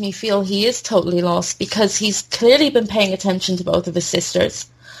makes me feel he is totally lost, because he's clearly been paying attention to both of his sisters.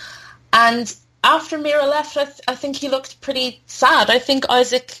 And after Mira left, I think he looked pretty sad. I think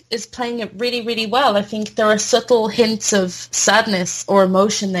Isaac is playing it really, really well. I think there are subtle hints of sadness or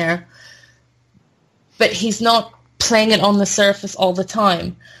emotion there, but he's not playing it on the surface all the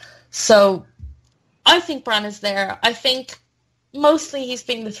time. So I think Bran is there. I think mostly he's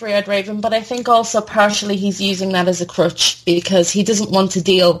being the three-eyed raven, but I think also partially he's using that as a crutch because he doesn't want to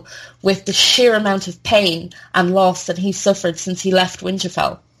deal with the sheer amount of pain and loss that he's suffered since he left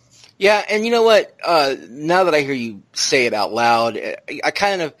Winterfell. Yeah, and you know what? Now that I hear you say it out loud, I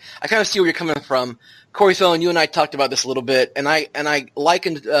kind of see where you're coming from. Corey Phone, you and I talked about this a little bit, and I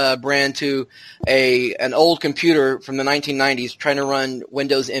likened Bran to an old computer from the 1990s trying to run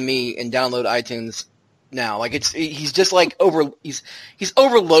Windows ME and download iTunes now. Like he's just like he's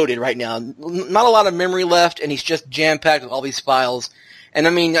overloaded right now. Not a lot of memory left, and he's just jam packed with all these files. And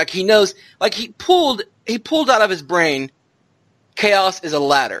I mean, like he knows, like he pulled out of his brain, chaos is a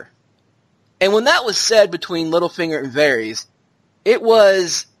ladder. And when that was said between Littlefinger and Varys, it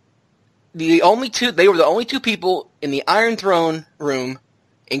was they were the only two people in the Iron Throne room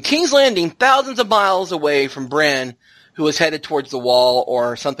in King's Landing, thousands of miles away from Bran, who was headed towards the Wall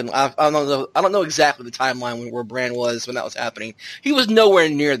or something. I don't know exactly the timeline where Bran was when that was happening. He was nowhere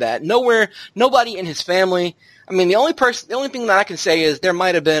near that. Nobody in his family. I mean, the only thing that I can say is there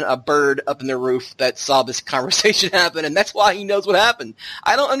might have been a bird up in the roof that saw this conversation happen, and that's why he knows what happened.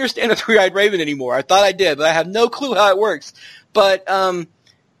 I don't understand the three-eyed raven anymore. I thought I did, but I have no clue how it works. But,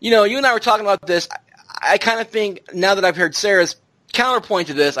 you and I were talking about this. I kind of think, now that I've heard Sarah's counterpoint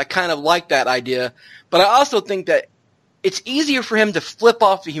to this, I kind of like that idea. But I also think that it's easier for him to flip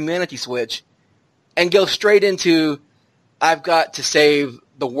off the humanity switch and go straight into, I've got to save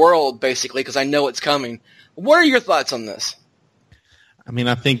the world, basically, because I know it's coming. What are your thoughts on this? I mean,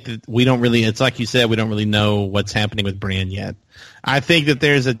 I think that it's like you said, we don't really know what's happening with Brienne yet. I think that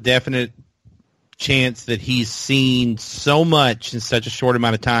there's a definite chance that he's seen so much in such a short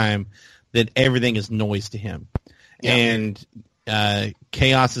amount of time that everything is noise to him. Yeah. And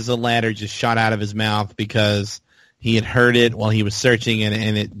chaos is a ladder just shot out of his mouth because he had heard it while he was searching,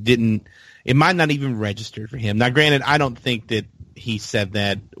 and it might not even register for him. Now, granted, I don't think that he said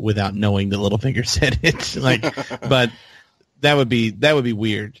that without knowing that Littlefinger said it. But that would be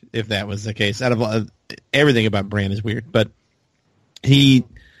weird if that was the case. Out of everything about Bran is weird, but there's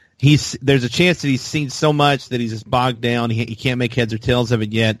a chance that he's seen so much that he's just bogged down. He can't make heads or tails of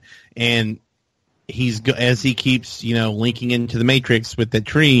it yet, and as he keeps linking into the Matrix with that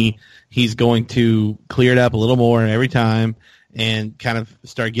tree, he's going to clear it up a little more every time and kind of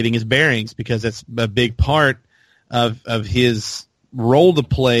start getting his bearings, because that's a big part of his role to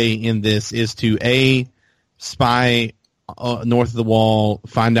play in this is to spy north of the Wall,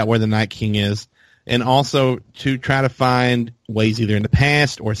 find out where the Night King is, and also to try to find ways either in the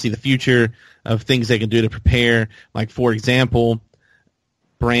past or see the future of things they can do to prepare. Like, for example,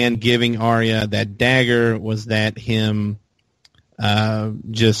 Bran giving Arya that dagger, was that him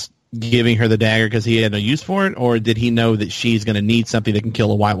just giving her the dagger because he had no use for it, or did he know that she's going to need something that can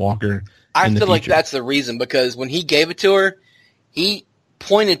kill a White Walker? I feel like that's the reason, because when he gave it to her, he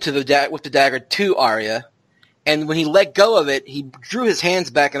pointed to with the dagger to Arya, and when he let go of it, he drew his hands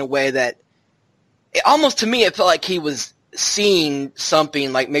back in a way that, almost to me, it felt like he was seeing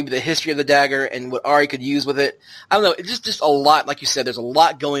something, like maybe the history of the dagger and what Arya could use with it. I don't know. It's just a lot, like you said. There's a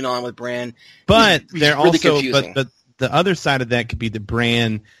lot going on with Bran. But he's really confusing. But the other side of that could be that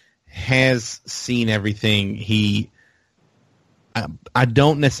Bran has seen everything. I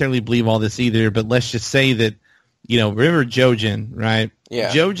don't necessarily believe all this either, but let's just say that, remember Jojen, right?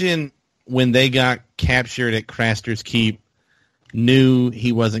 Yeah. Jojen, when they got captured at Craster's Keep, knew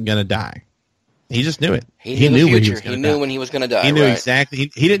he wasn't going to die. He just knew it. He knew when he was going to die. He knew when he was going to die. He knew exactly.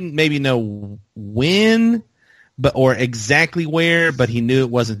 He didn't maybe know when, or exactly where, but he knew it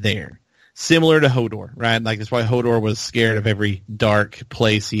wasn't there. Similar to Hodor, right? Like, that's why Hodor was scared of every dark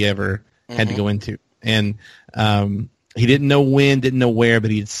place he ever had to go into. And he didn't know when, didn't know where,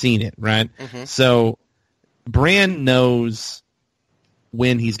 but he had seen it, right? Mm-hmm. So Bran knows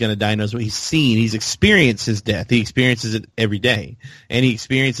when he's going to die, knows what he's seen. He's experienced his death. He experiences it every day. And he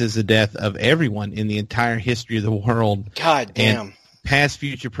experiences the death of everyone in the entire history of the world. God damn. And past,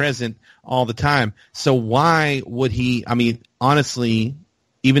 future, present, all the time. So why would he, honestly,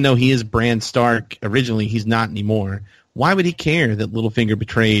 even though he is Bran Stark originally, he's not anymore. Why would he care that Littlefinger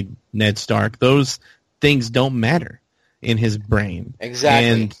betrayed Ned Stark? Those things don't matter in his brain.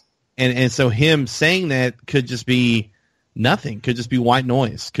 Exactly. And so him saying that could just be nothing, could just be white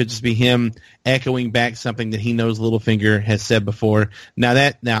noise, could just be him echoing back something that he knows Littlefinger has said before. Now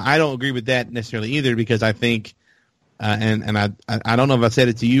I don't agree with that necessarily either, because I think, and I don't know if I said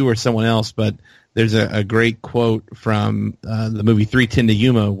it to you or someone else, but there's a great quote from the movie 3:10 to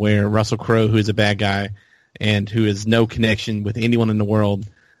Yuma, where Russell Crowe, who is a bad guy and who has no connection with anyone in the world,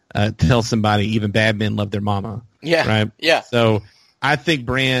 tells somebody even bad men love their mama. Yeah. Right. Yeah. So I think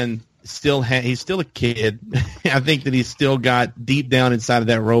Bran he's still a kid. I think that he's still got deep down inside of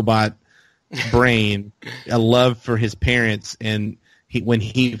that robot brain a love for his parents, and when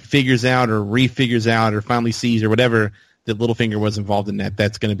he figures out or refigures out or finally sees or whatever that Littlefinger was involved in that.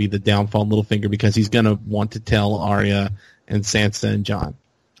 That's going to be the downfall of Littlefinger because he's going to want to tell Arya and Sansa and Jon.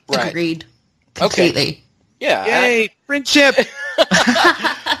 Right. Agreed. Completely. Okay. Yeah. Yay, friendship!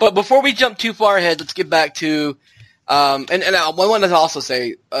 But before we jump too far ahead, let's get back to, and I want to also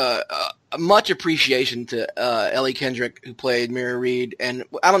say, much appreciation to Ellie Kendrick, who played Mira Reed, and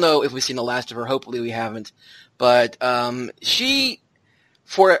I don't know if we've seen the last of her. Hopefully we haven't, but she,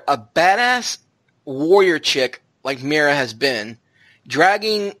 for a badass warrior chick like Mira has been,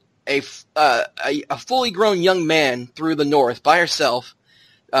 dragging a fully grown young man through the North by herself,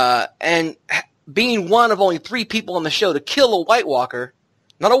 and being one of only 3 people on the show to kill a White Walker,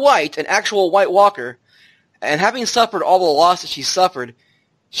 not a white, an actual White Walker, and having suffered all the loss that she suffered,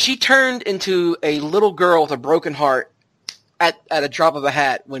 she turned into a little girl with a broken heart at a drop of a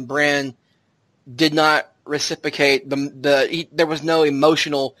hat when Bran did not reciprocate. There was no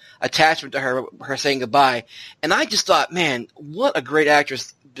emotional attachment to her saying goodbye. And I just thought, man, what a great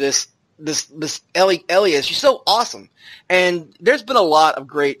actress this Ellie is. She's so awesome. And there's been a lot of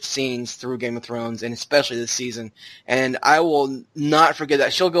great scenes through Game of Thrones, and especially this season. And I will not forget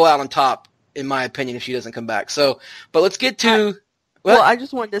that. She'll go out on top, in my opinion, if she doesn't come back. So, but let's get to... Well, I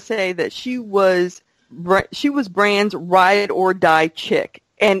just wanted to say that she was Bran's ride or die chick.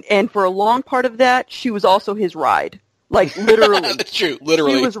 And for a long part of that, she was also his ride. Like, literally. That's true,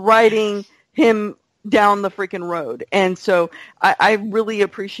 literally. She was riding him down the freaking road. And so I really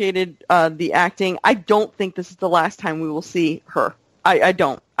appreciated the acting. I don't think this is the last time we will see her. I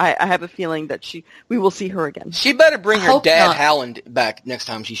don't. I have a feeling that we will see her again. She better bring her dad, not. Howland, back next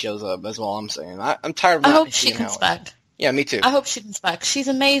time she shows up. That's all I'm saying. I'm tired of I not hope she seeing comes Howland. back. Yeah, me too. I hope she comes back. She's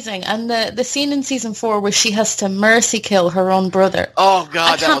amazing. And the scene in season 4 where she has to mercy kill her own brother. Oh,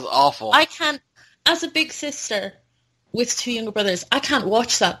 God, that was awful. I can't, as a big sister with 2 younger brothers, I can't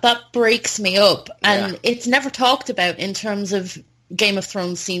watch that. That breaks me up. And it's never talked about in terms of Game of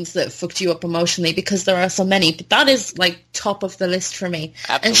Thrones scenes that fucked you up emotionally because there are so many. But that is, like, top of the list for me.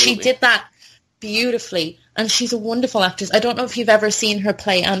 Absolutely. And she did that beautifully. And she's a wonderful actress. I don't know if you've ever seen her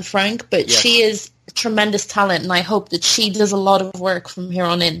play Anne Frank, but she is tremendous talent, and I hope that she does a lot of work from here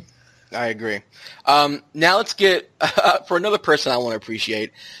on in. I agree. Now let's get, for another person I want to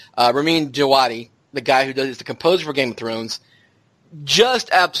appreciate, Ramin Djawadi, the guy who is the composer for Game of Thrones, just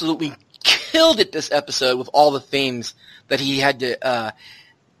absolutely killed it this episode with all the themes that he had to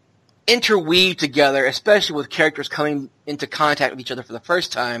interweave together, especially with characters coming into contact with each other for the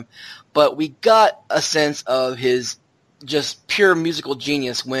first time. But we got a sense of his just pure musical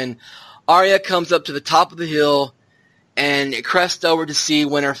genius when Arya comes up to the top of the hill and it crests over to see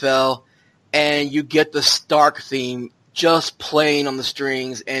Winterfell, and you get the Stark theme just playing on the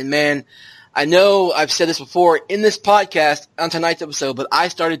strings. And man, I know I've said this before in this podcast on tonight's episode, but I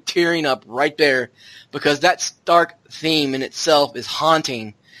started tearing up right there because that Stark theme in itself is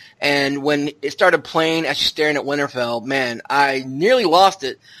haunting. And when it started playing as she's staring at Winterfell, man, I nearly lost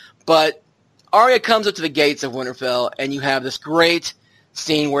it. But Arya comes up to the gates of Winterfell, and you have this great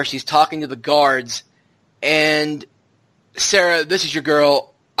scene where she's talking to the guards. And Sarah, this is your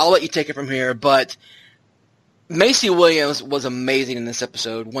girl. I'll let you take it from here. But Maisie Williams was amazing in this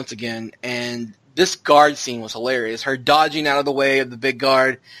episode once again, and this guard scene was hilarious. Her dodging out of the way of the big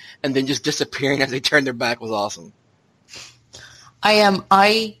guard and then just disappearing as they turned their back was awesome.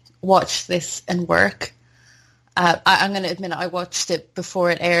 I watched this in work. I'm going to admit I watched it before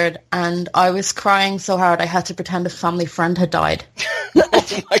it aired, and I was crying so hard I had to pretend a family friend had died.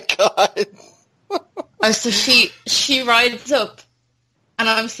 Oh my God. So she rides up, and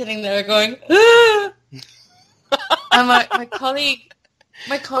I'm sitting there going, ah! And my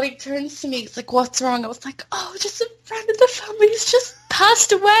colleague turns to me. It's like, "What's wrong?" I was like, "Oh, just a friend of the family's just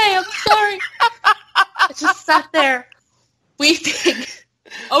passed away. I'm sorry." I just sat there weeping.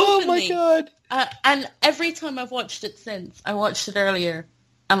 Oh my God. And every time I've watched it since, I watched it earlier,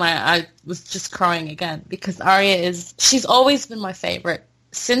 and I was just crying again because Arya she's always been my favorite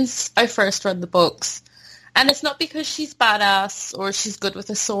since I first read the books. And it's not because she's badass or she's good with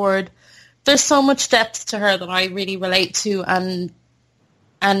a sword. There's so much depth to her that I really relate to and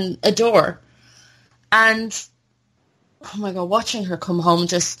adore. And oh my God, watching her come home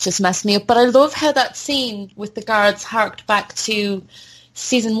just messed me up. But I love how that scene with the guards harked back to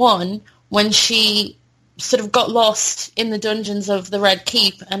season 1 when she sort of got lost in the dungeons of the Red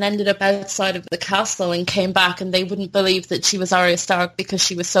Keep and ended up outside of the castle and came back, and they wouldn't believe that she was Arya Stark because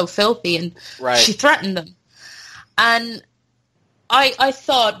she was so filthy, and she threatened them. And I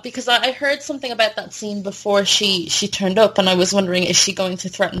thought, because I heard something about that scene before she turned up, and I was wondering, is she going to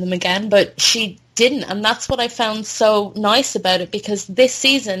threaten them again? But she didn't, and that's what I found so nice about it, because this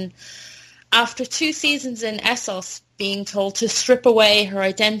season, after 2 seasons in Essos, being told to strip away her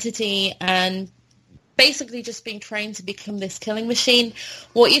identity and basically just being trained to become this killing machine,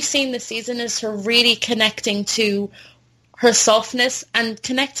 what you've seen this season is her really connecting to her softness and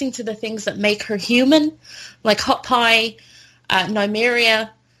connecting to the things that make her human, like Hot Pie, Nymeria,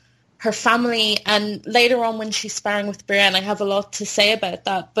 her family, and later on when she's sparring with Brienne, I have a lot to say about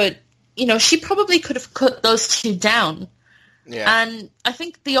that. But, you know, she probably could have cut those 2 down. Yeah. And I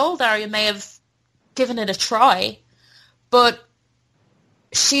think the old Arya may have given it a try, but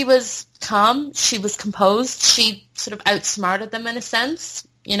she was calm, she was composed, she sort of outsmarted them in a sense,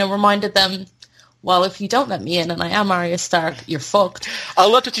 you know, reminded them, well, if you don't let me in and I am Arya Stark, you're fucked. I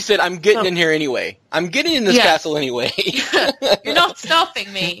loved what you said, I'm getting in here anyway. I'm getting in this castle anyway. You're not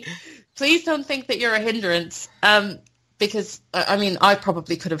stopping me. Please don't think that you're a hindrance. Because, I mean, I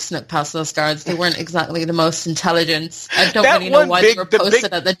probably could have snuck past those guards. They weren't exactly the most intelligent. I don't really know why they were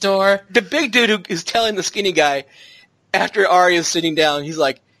posted at the door. The big dude who is telling the skinny guy, after Arya's sitting down, he's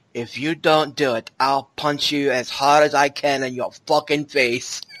like, if you don't do it, I'll punch you as hard as I can in your fucking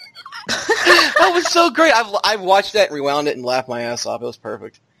face. That was so great. I've watched that and rewound it and laughed my ass off. It was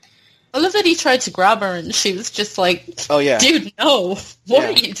perfect. I love that he tried to grab her and she was just like, oh, yeah. Dude, no. What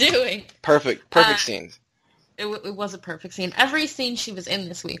are you doing? Perfect scenes. It was a perfect scene. Every scene she was in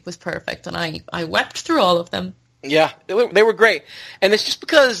this week was perfect, and I wept through all of them. Yeah, they were great. And it's just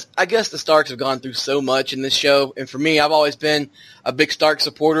because I guess the Starks have gone through so much in this show. And for me, I've always been a big Stark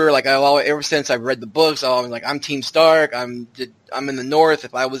supporter. Like ever since I've read the books, I'm like, I'm Team Stark. I'm in the North.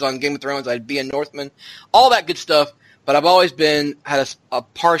 If I was on Game of Thrones, I'd be a Northman. All that good stuff. But I've always had a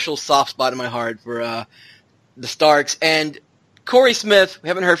partial soft spot in my heart for the Starks. And Corey Smith, we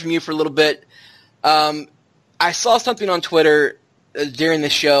haven't heard from you for a little bit. I saw something on Twitter during the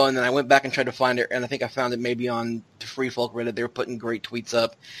show, and then I went back and tried to find it, and I think I found it maybe on the Free Folk Reddit. They were putting great tweets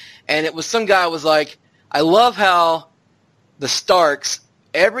up. And it was some guy was like, I love how the Starks,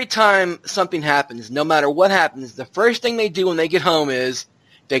 every time something happens, no matter what happens, the first thing they do when they get home is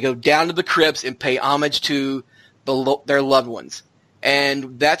they go down to the crypts and pay homage to their loved ones.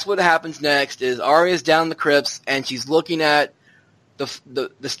 And that's what happens next is Arya's down in the crypts, and she's looking at the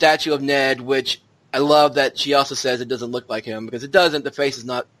statue of Ned, which I love that she also says it doesn't look like him, because it doesn't. The face is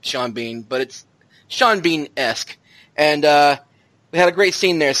not Sean Bean, but it's Sean Bean-esque. And we had a great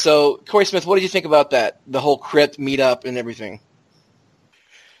scene there. So, Corey Smith, what did you think about that? The whole crypt meet-up and everything.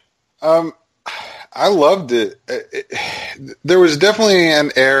 I loved it. There was definitely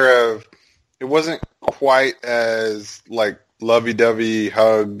an air of, it wasn't quite as, like, lovey-dovey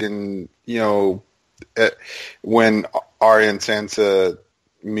hug and, you know, when Arya and Sansa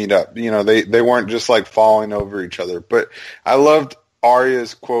meet up. You know, they weren't just like falling over each other. But I loved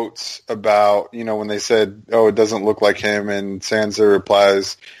Arya's quotes about, you know, when they said, oh, it doesn't look like him, and Sansa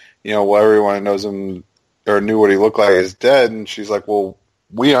replies, you know, well, everyone who knows him or knew what he looked like is dead. And she's like, well,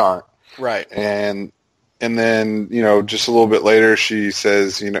 we aren't. Right. And then, you know, just a little bit later she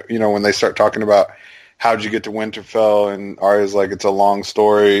says, you know, when they start talking about how'd you get to Winterfell, and Arya's like, it's a long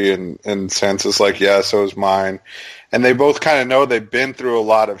story, and Sansa's like, yeah, so is mine. And they both kind of know they've been through a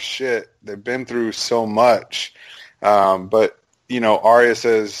lot of shit. They've been through so much. But, you know, Arya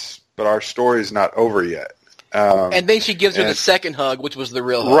says, but our story's not over yet. And then she gives her the second hug, which was the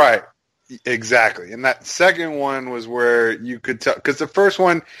real hug. Right. Exactly. And that second one was where you could tell, because the first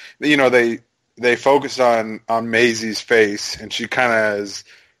one, you know, they focused on Maisie's face, and she kind of is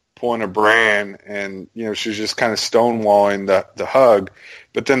pulling a Bran, and, you know, she's just kind of stonewalling the hug.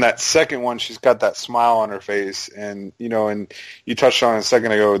 But then that second one, she's got that smile on her face, and, you know, and you touched on it a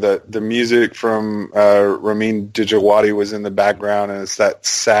second ago that the music from Ramin Djawadi was in the background, and it's that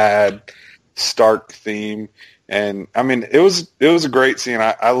sad Stark theme. And I mean, it was a great scene.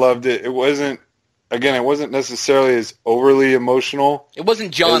 I loved it. It wasn't necessarily as overly emotional. It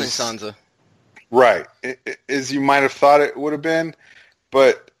wasn't Jon and Sansa. Right. As you might have thought it would have been,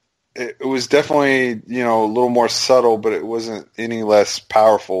 but it was definitely, you know, a little more subtle, but it wasn't any less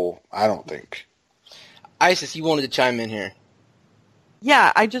powerful, I don't think. Isis, you wanted to chime in here.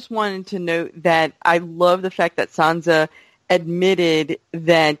 Yeah, I just wanted to note that I love the fact that Sansa admitted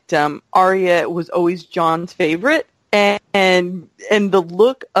that Arya was always Jon's favorite, and the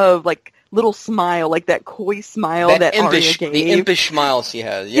look of, like, little smile, like that coy smile that Arya gave. The impish smile she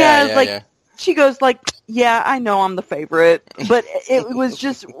has. Yeah. She goes like, yeah, I know I'm the favorite, but it was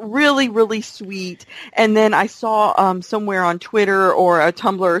just really, really sweet. And then I saw somewhere on Twitter or a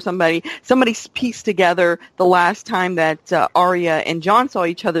Tumblr or somebody pieced together the last time that Arya and Jon saw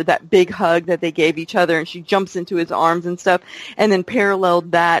each other, that big hug that they gave each other, and she jumps into his arms and stuff, and then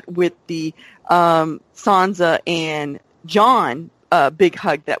paralleled that with the Sansa and Jon big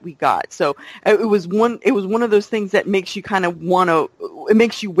hug that we got. So it was one of those things that makes you kind of it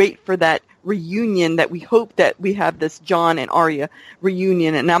makes you wait for that reunion that we hope that we have this Jon and Arya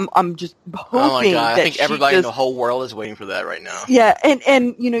reunion, and I'm just hoping oh my God, that I think everybody in the whole world is waiting for that right now. Yeah,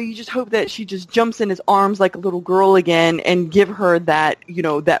 and you just hope that she just jumps in his arms like a little girl again and give her that,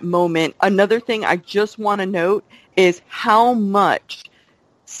 that moment. Another thing I just want to note is how much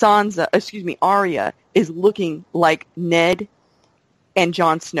Arya is looking like Ned and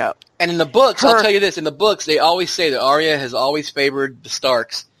Jon Snow. And in the books, I'll tell you this, in the books, they always say that Arya has always favored the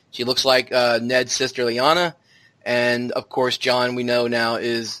Starks. She looks like Ned's sister, Lyanna, and, of course, Jon, we know now,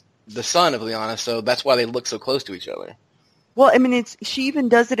 is the son of Lyanna, so that's why they look so close to each other. Well, I mean, she even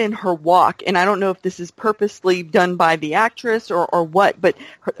does it in her walk, and I don't know if this is purposely done by the actress or what, but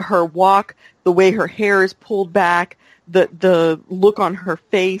her walk, the way her hair is pulled back, the look on her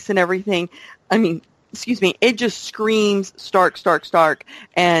face and everything, I mean, it just screams Stark,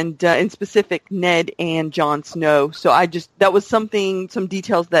 and in specific, Ned and Jon Snow. So that was some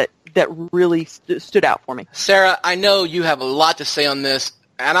details that really stood out for me. Sarah, I know you have a lot to say on this,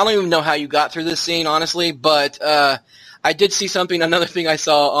 and I don't even know how you got through this scene, honestly, but I did see something. Another thing I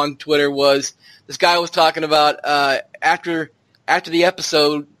saw on Twitter was this guy was talking about after the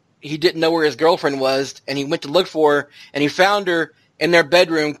episode, he didn't know where his girlfriend was, and he went to look for her, and he found her in their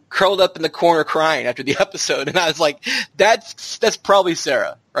bedroom, curled up in the corner crying after the episode. And I was like, that's probably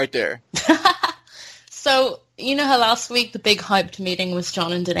Sarah right there. So, you know how last week the big hyped meeting was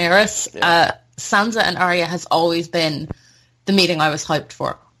Jon and Daenerys? Yeah. Sansa and Arya has always been the meeting I was hyped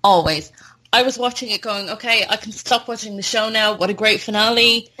for. Always. I was watching it going, okay, I can stop watching the show now. What a great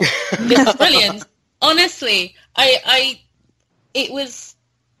finale. This is brilliant. Honestly, I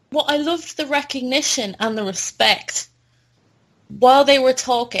loved the recognition and the respect while they were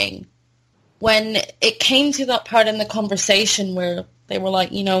talking. When it came to that part in the conversation where they were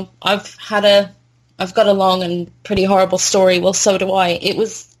like, I've got a long and pretty horrible story. Well, so do I.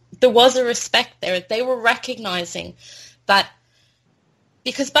 There was a respect there. They were recognizing that,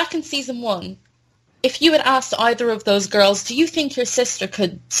 because back in season 1, if you had asked either of those girls, do you think your sister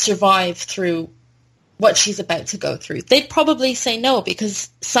could survive through what she's about to go through? They'd probably say no, because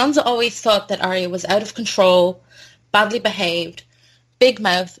Sansa always thought that Arya was out of control, badly behaved, big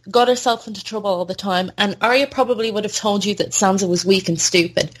mouth, got herself into trouble all the time, and Arya probably would have told you that Sansa was weak and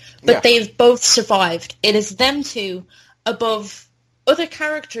stupid. But they've both survived. It is them two above other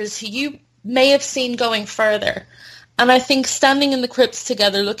characters who you may have seen going further. And I think standing in the crypts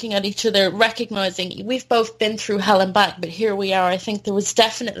together, looking at each other, recognizing we've both been through hell and back, but here we are. I think there was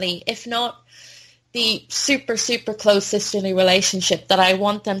definitely, if not the super, super close sisterly relationship that I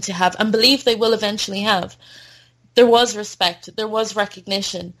want them to have and believe they will eventually have, there was respect, there was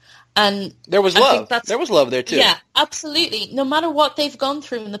recognition, and there was love. There was love there too. Yeah, absolutely. No matter what they've gone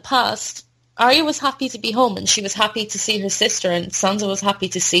through in the past, Arya was happy to be home, and she was happy to see her sister, and Sansa was happy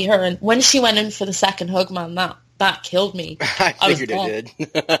to see her. And when she went in for the second hug, man, that killed me. I figured it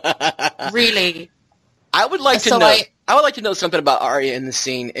did. Really. I would like to know something about Arya in the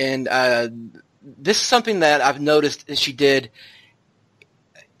scene, and this is something that I've noticed that she did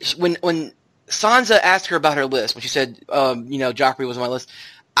when Sansa asked her about her list, when she said, Joffrey was on my list.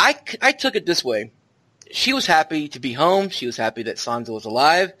 I took it this way. She was happy to be home. She was happy that Sansa was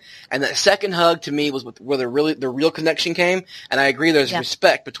alive. And that second hug to me was where the real connection came. And I agree there's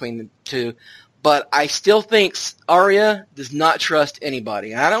respect between the two. But I still think Arya does not trust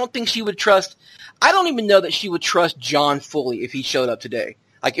anybody. And I don't think she would trust – I don't even know that she would trust Jon fully if he showed up today.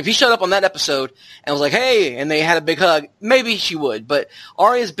 Like, if he showed up on that episode and was like, hey, and they had a big hug, maybe she would. But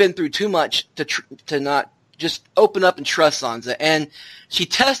Arya's been through too much to not just open up and trust Sansa. And she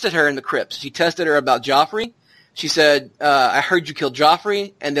tested her in the crypts. She tested her about Joffrey. She said, I heard you killed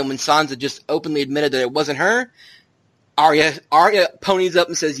Joffrey. And then when Sansa just openly admitted that it wasn't her, Arya ponies up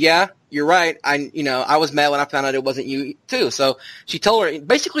and says, yeah, you're right. I was mad when I found out it wasn't you too. So she told her,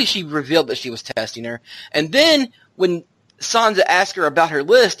 basically she revealed that she was testing her. And then when Sansa asked her about her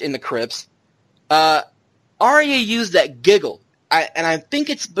list in the crypts, Arya used that giggle. I think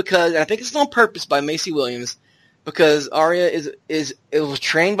it's on purpose by Maisie Williams, because Arya was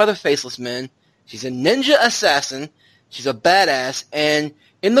trained by the Faceless Men. She's a ninja assassin. She's a badass. And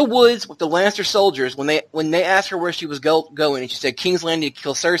in the woods with the Lannister soldiers, when they asked her where she was going, and she said King's Landing to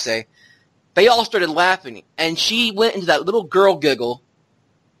kill Cersei, they all started laughing. And she went into that little girl giggle,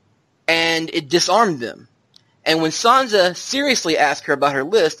 and it disarmed them. And when Sansa seriously asked her about her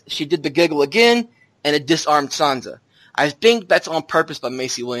list, she did the giggle again, and it disarmed Sansa. I think that's on purpose by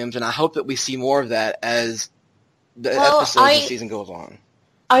Maisie Williams, and I hope that we see more of that as the episodes and season goes on.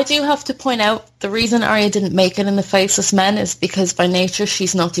 I do have to point out the reason Arya didn't make it in the Faceless Men is because by nature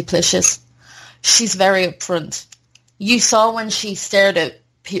she's not duplicitous. She's very upfront. You saw when she stared at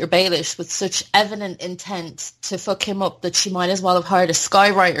Peter Baelish with such evident intent to fuck him up that she might as well have hired a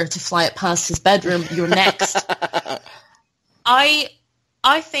skywriter to fly it past his bedroom. You're next. I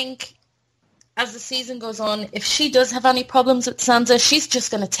think as the season goes on, if she does have any problems with Sansa, she's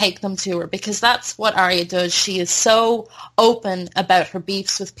just going to take them to her because that's what Arya does. She is so open about her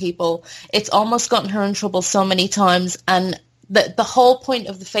beefs with people. It's almost gotten her in trouble so many times, and the whole point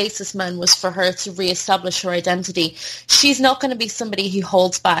of the Faceless Men was for her to reestablish her identity. She's not going to be somebody who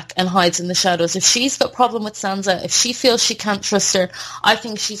holds back and hides in the shadows. If she's got a problem with Sansa, if she feels she can't trust her, I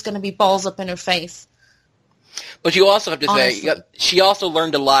think she's going to be balls up in her face. But you also have to Honestly. say, she also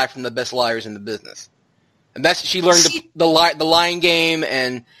learned to lie from the best liars in the business. And she learned the lying game,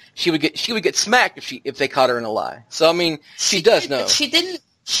 and she would get smacked if they caught her in a lie. So I mean, she does know. She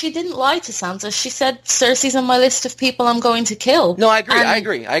didn't lie to Sansa. She said Cersei's on my list of people I'm going to kill. No, I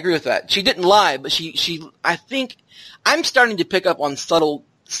agree. I agree with that. She didn't lie, but she I think I'm starting to pick up on subtle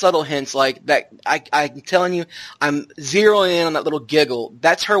hints like that. I'm telling you, I'm zeroing in on that little giggle.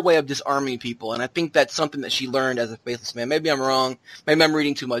 That's her way of disarming people, and I think that's something that she learned as a Faceless Man. Maybe I'm wrong. Maybe I'm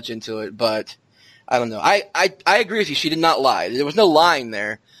reading too much into it, but I don't know. I agree with you. She did not lie. There was no lying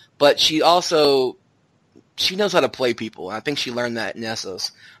there, but she knows how to play people, and I think she learned that in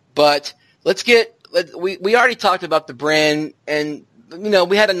Essos. But we already talked about the Bran, and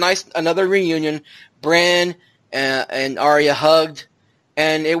we had another reunion. Bran and Arya hugged,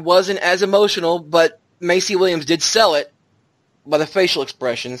 and it wasn't as emotional, but Maisie Williams did sell it by the facial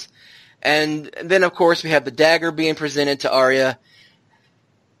expressions. And then, of course, we have the dagger being presented to Arya.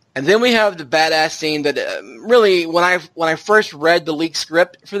 And then we have the badass scene that really, when I first read the leaked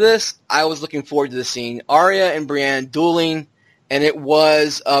script for this, I was looking forward to the scene. Arya and Brienne dueling, and it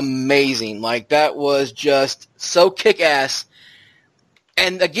was amazing. Like, that was just so kick-ass.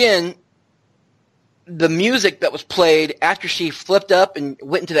 And again, the music that was played after she flipped up and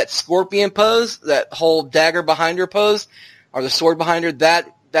went into that scorpion pose, that whole dagger behind her pose, or the sword behind her,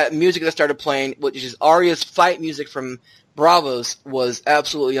 that music that started playing, which is Arya's fight music from Bravos, was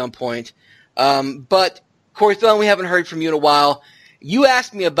absolutely on point. But, Corey Thone, we haven't heard from you in a while. You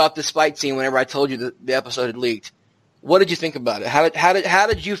asked me about this fight scene whenever I told you that the episode had leaked. What did you think about it? How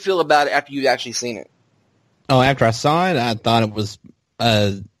did you feel about it after you'd actually seen it? Oh, after I saw it, I thought it was,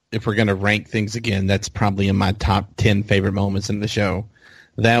 if we're going to rank things again, that's probably in my top 10 favorite moments in the show.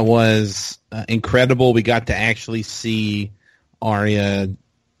 That was incredible. We got to actually see Arya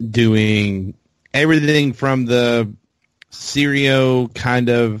doing everything from the Syrio kind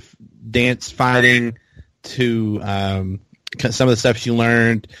of dance fighting to some of the stuff she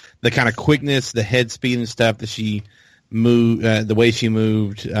learned, the kind of quickness, the head speed and stuff that she moved, the way she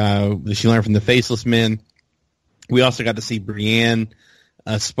moved, that she learned from the Faceless Men. We also got to see Brienne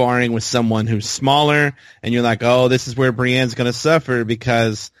sparring with someone who's smaller, and you're like, oh, this is where Brienne's going to suffer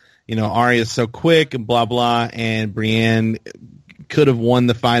because, Arya's so quick and blah, blah, and Brienne could have won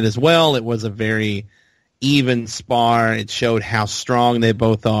the fight as well. It was a very even spar. It showed how strong they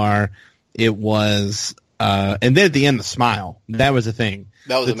both are. It was, and then at the end, the smile. That was the thing.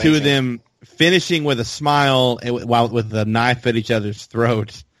 That was the amazing. Two of them finishing with a smile while with a knife at each other's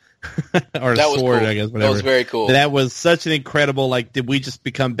throat. Or that a sword, cool. I guess, whatever. That was very cool. That was such an incredible, did we just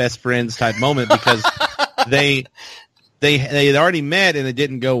become best friends type moment because they had already met and it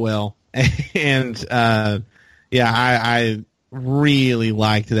didn't go well. And, I really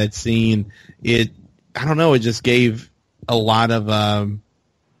liked that scene. It just gave a lot of,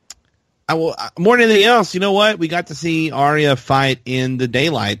 more than anything else, you know what? We got to see Arya fight in the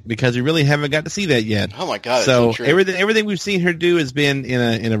daylight because we really haven't got to see that yet. Oh my God! So true. everything we've seen her do has been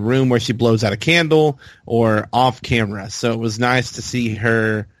in a room where she blows out a candle or off camera. So it was nice to see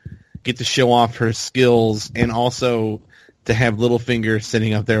her get to show off her skills and also to have Littlefinger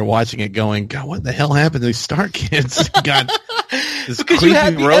sitting up there watching it going, God, what the hell happened to these Stark kids? Got this because creepy you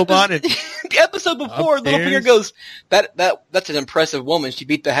had robot. The episode before, Littlefinger goes, that's an impressive woman. She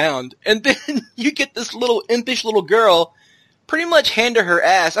beat the Hound. And then you get this little impish little girl pretty much hand her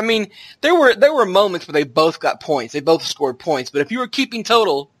ass. I mean, there were moments where they both got points. They both scored points. But if you were keeping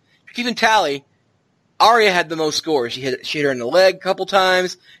tally, Arya had the most scores. She hit her in the leg a couple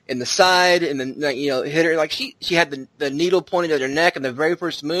times, in the side, and then hit her she had the needle pointed at her neck in the very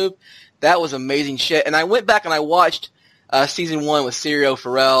first move. That was amazing shit. And I went back and I watched season 1 with Syrio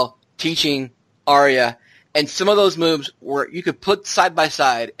Farrell teaching Arya, and some of those moves were you could put side by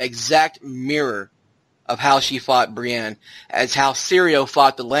side, exact mirror of how she fought Brienne, as how Syrio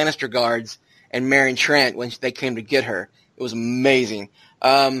fought the Lannister guards and Meryn Trant when they came to get her. It was amazing.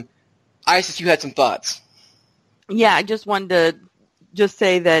 Isis, you had some thoughts. Yeah, I just wanted to just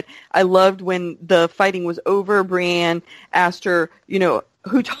say that I loved when the fighting was over. Brienne asked her,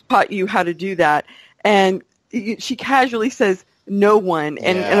 who taught you how to do that? And she casually says, no one.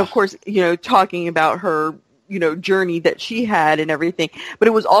 And of course, talking about her, journey that she had and everything. But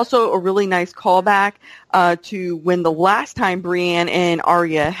it was also a really nice callback to when the last time Brienne and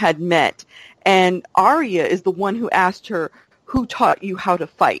Arya had met. And Arya is the one who asked her, who taught you how to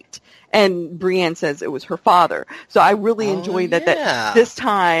fight? And Brienne says it was her father. So I really enjoyed that this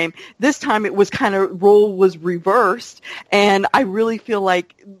time it was kind of role was reversed, and I really feel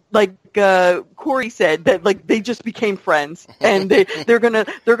like Corey said that like they just became friends, and they're gonna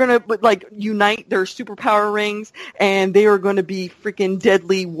like unite their superpower rings, and they are going to be freaking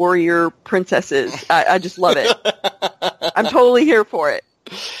deadly warrior princesses. I just love it. I'm totally here for it.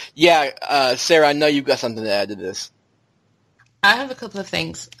 Yeah, Sarah, I know you've got something to add to this. I have a couple of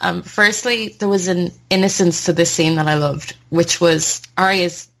things. Firstly, there was an innocence to this scene that I loved, which was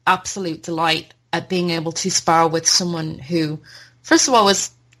Arya's absolute delight at being able to spar with someone who, first of all, was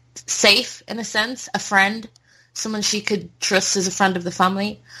safe in a sense, a friend, someone she could trust as a friend of the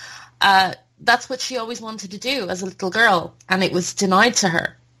family. That's what she always wanted to do as a little girl, and it was denied to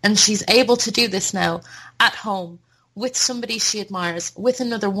her. And she's able to do this now at home with somebody she admires, with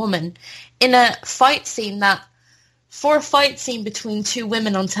another woman, in a fight scene that, for a fight scene between two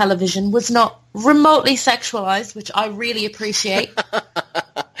women on television, was not remotely sexualized, which I really appreciate.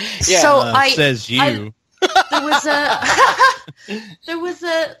 Says you. There was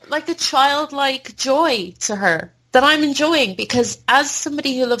a childlike joy to her that I'm enjoying, because as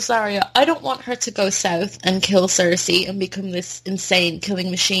somebody who loves Arya, I don't want her to go south and kill Cersei and become this insane killing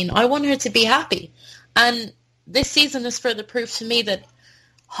machine. I want her to be happy. And this season is further proof to me that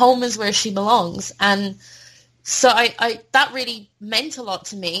home is where she belongs. And so I that really meant a lot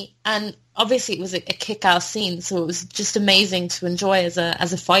to me, and obviously it was a kick-ass scene, so it was just amazing to enjoy as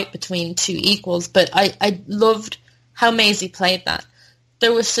a fight between two equals. But I loved how Maisie played that.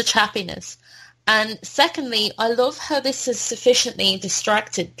 There was such happiness. And secondly, I love how this has sufficiently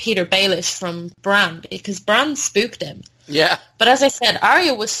distracted Peter Baelish from Bran, because Bran spooked him. Yeah. But as I said,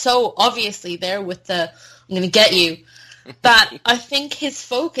 Arya was so obviously there with the, I'm going to get you, that I think his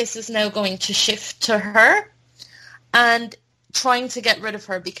focus is now going to shift to her and trying to get rid of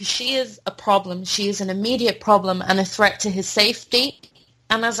her, because she is a problem. She is an immediate problem and a threat to his safety.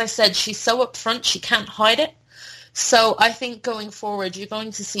 And as I said, she's so upfront, she can't hide it. So I think going forward, you're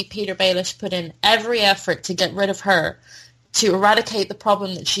going to see Peter Baelish put in every effort to get rid of her, to eradicate the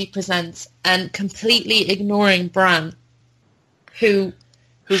problem that she presents, and completely ignoring Bran, who's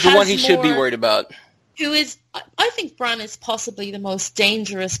the one he should be worried about. I think Bran is possibly the most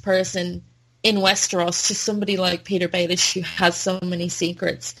dangerous person in Westeros to somebody like Peter Baelish, who has so many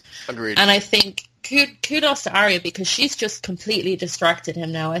secrets. Agreed. And I think kudos to Arya, because she's just completely distracted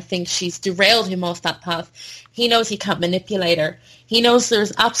him now. I think she's derailed him off that path. He knows he can't manipulate her. He knows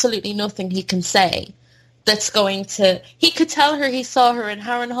there's absolutely nothing he can say that's going to... He could tell her he saw her in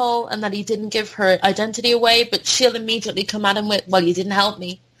Harrenhal and that he didn't give her identity away, but she'll immediately come at him with, well, you didn't help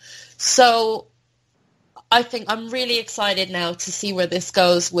me. So I think I'm really excited now to see where this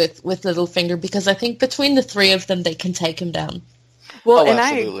goes with Littlefinger, because I think between the three of them, they can take him down. Well, and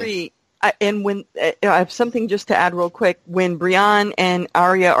absolutely. I agree. And when I have something just to add real quick, when Brienne and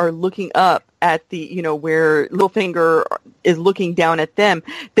Arya are looking up at the, where Littlefinger is looking down at them,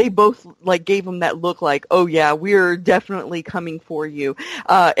 they both gave him that look like, oh yeah, we're definitely coming for you.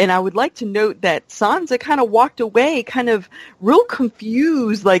 And I would like to note that Sansa kind of walked away, kind of real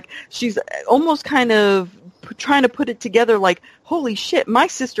confused, like she's almost kind of trying to put it together, like, holy shit, my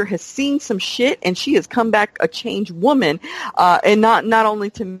sister has seen some shit and she has come back a changed woman. And not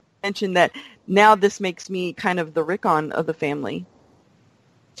only to mention that now this makes me kind of the Rickon of the family.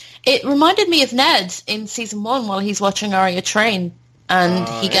 It reminded me of Ned in season 1 while he's watching Arya train, and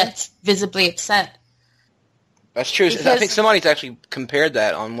he gets visibly upset. That's true. Because, I think somebody's actually compared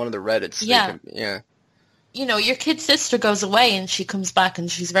that on one of the Reddits. Yeah. Yeah. Your kid sister goes away and she comes back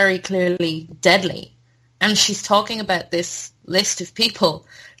and she's very clearly deadly. And she's talking about this list of people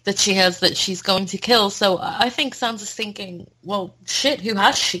that she has that she's going to kill. So I think Sansa's thinking, well, shit, who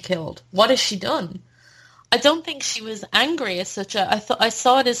has she killed? What has she done? I don't think she was angry as such. I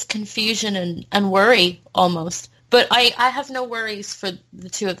saw it as confusion and worry almost. But I have no worries for the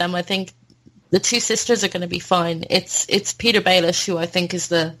two of them. I think the two sisters are going to be fine. It's Peter Baelish who I think is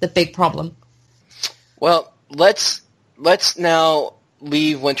the big problem. Well, let's now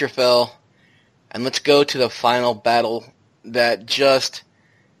leave Winterfell and let's go to the final battle that just...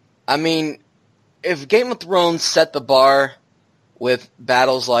 I mean, if Game of Thrones set the bar, with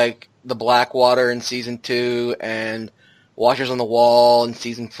battles like the Blackwater in Season 2 and Watchers on the Wall in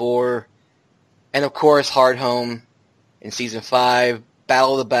Season 4, and of course Hardhome in Season 5,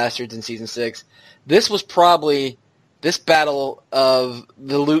 Battle of the Bastards in Season 6. This was probably, this Battle of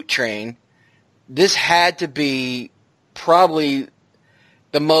the Loot Train, this had to be probably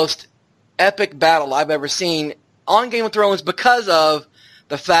the most epic battle I've ever seen on Game of Thrones because of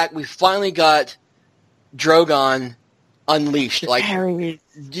the fact we finally got Drogon unleashed. Like,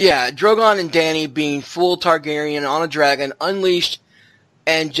 yeah, Drogon and Dany being full Targaryen on a dragon, unleashed,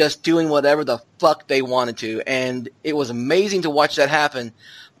 and just doing whatever the fuck they wanted to. And it was amazing to watch that happen.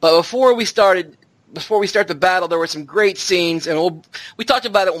 But before we start the battle, there were some great scenes, and we talked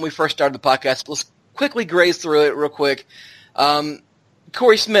about it when we first started the podcast. Let's quickly graze through it real quick.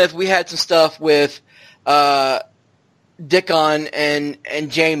 Corey Smith, we had some stuff with Dickon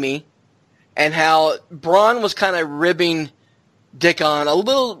and Jaime, and how Bronn was kind of ribbing Dickon a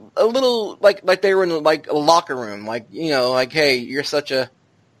little like they were in like a locker room, like, you know, like, hey, you're such a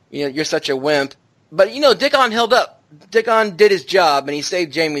wimp. But, you know, Dickon held up. Dickon did his job, and he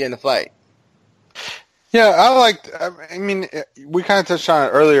saved Jaime in the fight. Yeah, I mean, we kind of touched on it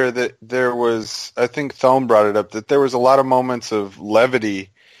earlier that there was, I think Thome brought it up, that there was a lot of moments of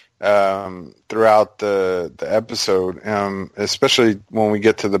levity throughout the episode, especially when we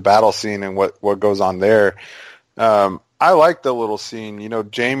get to the battle scene and what goes on there. I like the little scene. You know,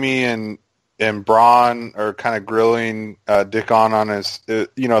 Jaime and Bronn are kind of grilling Dickon on his,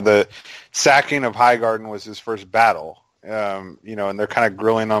 you know, the sacking of Highgarden was his first battle, you know, and they're kind of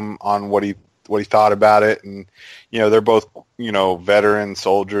grilling him on what he thought about it. And, you know, they're both, you know, veteran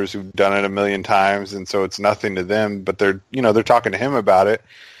soldiers who've done it a million times, and so it's nothing to them, but they're talking to him about it.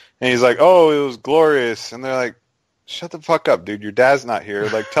 And he's like, oh, it was glorious. And they're like, shut the fuck up, dude. Your dad's not here.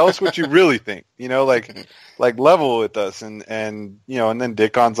 Like, tell us what you really think, you know, like level with us. And, you know, and then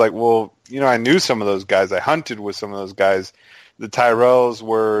Dickon's like, well, you know, I knew some of those guys. I hunted with some of those guys. The Tyrells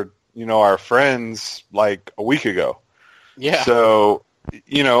were, you know, our friends like a week ago. Yeah. So,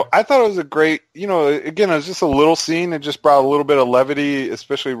 you know, I thought it was a great, you know, again, it was just a little scene. It just brought a little bit of levity,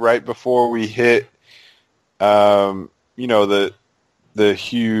 especially right before we hit, you know, the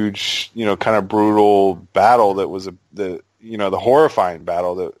huge, you know, kind of brutal battle that was the horrifying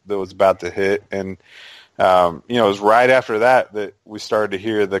battle that was about to hit. And, you know, it was right after that we started to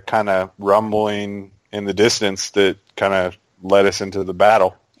hear the kind of rumbling in the distance that kind of led us into the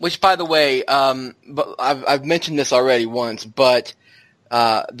battle. Which, by the way, but I've mentioned this already once, but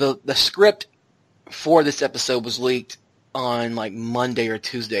the script for this episode was leaked on like Monday or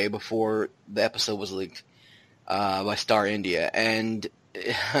Tuesday before the episode was leaked by Star India, and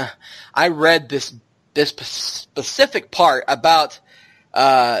I read this specific part about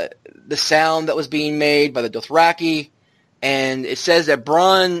the sound that was being made by the Dothraki, and it says that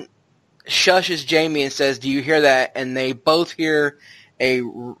Bronn shushes Jaime and says, "Do you hear that?" And they both hear a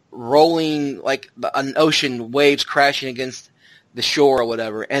rolling, like an ocean, waves crashing against the shore or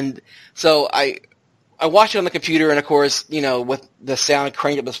whatever. And so I watched it on the computer, and of course, you know, with the sound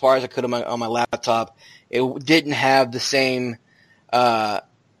cranked up as far as I could on my laptop, it didn't have the same, I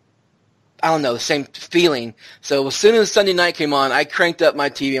don't know, the same feeling. So as soon as Sunday night came on, I cranked up my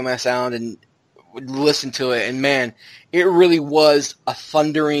TV and my sound and listened to it, and man, it really was a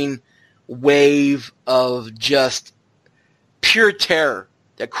thundering wave of just pure terror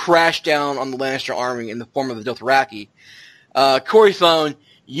that crashed down on the Lannister army in the form of the Dothraki. Corey Phone,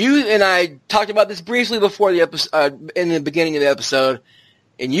 you and I talked about this briefly before the episode, in the beginning of the episode,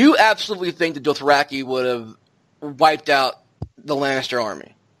 and you absolutely think the Dothraki would have wiped out the Lannister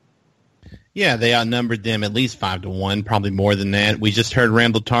army. Yeah, they outnumbered them at least 5-1, probably more than that. We just heard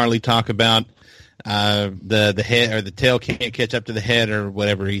Randall Tarly talk about the head or the tail can't catch up to the head or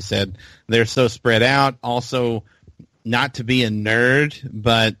whatever he said. They're so spread out. Also, not to be a nerd,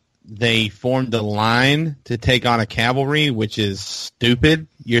 but they formed a line to take on a cavalry, which is stupid.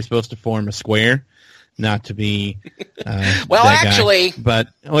 You're supposed to form a square, not to be well, actually, but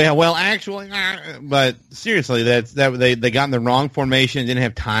seriously, they got in the wrong formation. Didn't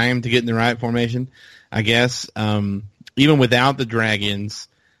have time to get in the right formation, I guess. Even without the dragons,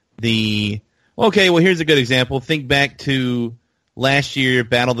 here's a good example. Think back to last year,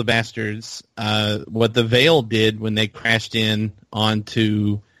 Battle of the Bastards. What the Vale did when they crashed in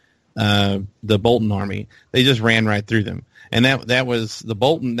onto the Bolton army, they just ran right through them, and that was the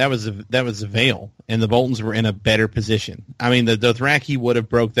Bolton. That was the Vale, and the Boltons were in a better position. I mean, the Dothraki would have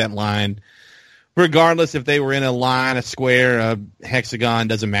broke that line, regardless if they were in a line, a square, a hexagon,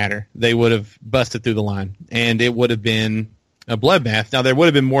 doesn't matter. They would have busted through the line, and it would have been a bloodbath. Now there would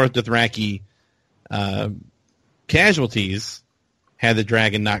have been more Dothraki casualties, had the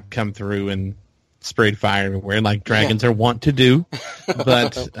dragon not come through and sprayed fire everywhere like dragons are wont to do.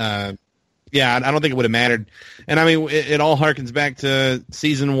 But, yeah, I don't think it would have mattered. And, I mean, it all harkens back to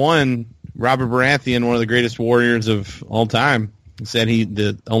Season 1. Robert Baratheon, one of the greatest warriors of all time, said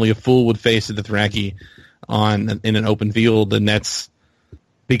only a fool would face the Dothraki in an open field, and that's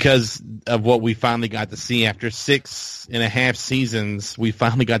because of what we finally got to see after 6.5 seasons. We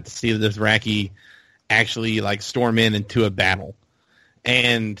finally got to see the Dothraki actually like storm into a battle,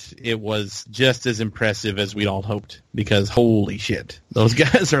 and it was just as impressive as we'd all hoped. Because holy shit, those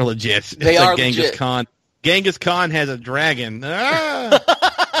guys are legit. They are Genghis legit. Khan. Genghis Khan has a dragon. Ah!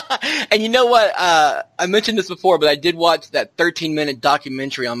 And you know what? I mentioned this before, but I did watch that 13-minute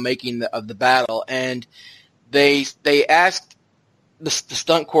documentary on making of the battle, and they asked the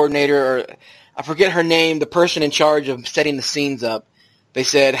stunt coordinator, or I forget her name, the person in charge of setting the scenes up. They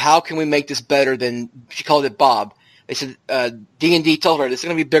said, how can we make this better than, she called it Bob. They said, D&D told her, this is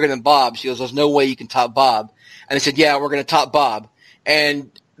going to be bigger than Bob. She goes, there's no way you can top Bob. And they said, yeah, we're going to top Bob.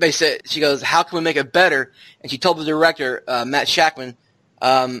 And they said, she goes, how can we make it better? And she told the director, Matt Shackman,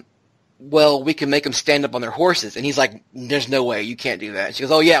 well, we can make them stand up on their horses. And he's like, there's no way, you can't do that. And she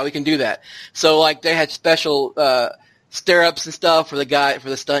goes, oh yeah, we can do that. So like they had special stirrups and stuff for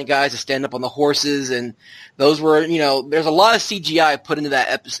the stunt guys to stand up on the horses, and those were, there's a lot of CGI put into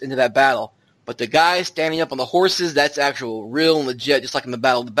that battle. But the guys standing up on the horses, that's actual real and legit, just like in the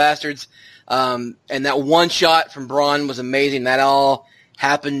Battle of the Bastards. And that one shot from Bronn was amazing. That all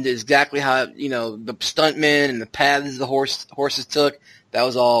happened exactly how, the stuntmen and the paths the horses took. That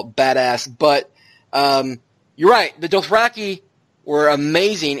was all badass. But you're right. The Dothraki were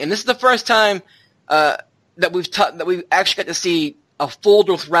amazing, and this is the first time that we've actually got to see a full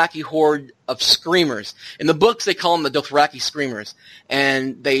Dothraki horde of screamers. In the books, they call them the Dothraki screamers,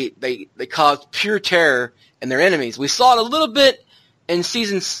 and they cause pure terror in their enemies. We saw it a little bit in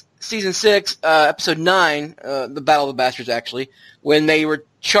season 6, episode 9, the Battle of the Bastards, actually, when they were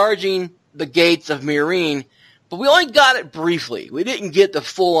charging the gates of Meereen. But we only got it briefly. We didn't get the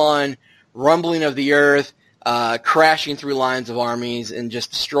full-on rumbling of the earth, crashing through lines of armies and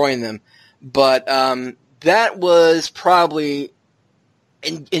just destroying them. But that was probably,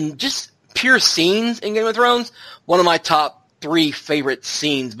 in just pure scenes in Game of Thrones, one of my top 3 favorite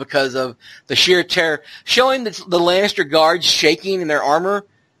scenes because of the sheer terror. Showing the Lannister guards shaking in their armor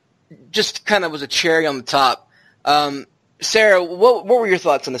just kind of was a cherry on the top. Sarah, what were your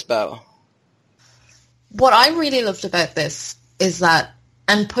thoughts on this battle? What I really loved about this is that,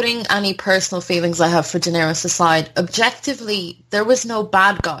 and putting any personal feelings I have for Daenerys aside, objectively, there was no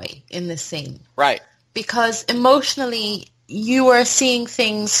bad guy in this scene. Right. Because emotionally, you are seeing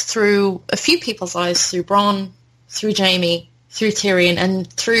things through a few people's eyes, through Bronn, through Jaime, through Tyrion,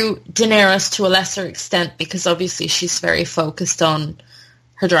 and through Daenerys to a lesser extent, because obviously she's very focused on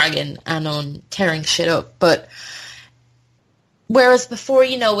her dragon and on tearing shit up. But whereas before,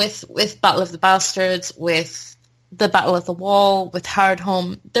 with Battle of the Bastards, with the Battle of the Wall, with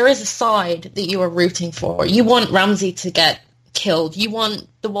Hardhome, there is a side that you are rooting for. You want Ramsay to get killed. You want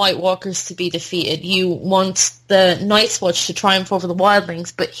the White Walkers to be defeated. You want the Night's Watch to triumph over the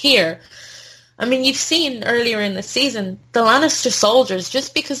Wildlings. But here, I mean, you've seen earlier in the season, the Lannister soldiers,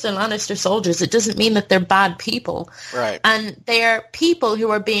 just because they're Lannister soldiers, it doesn't mean that they're bad people. Right. And they're people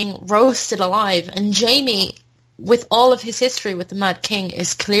who are being roasted alive. And Jaime, with all of his history with the Mad King,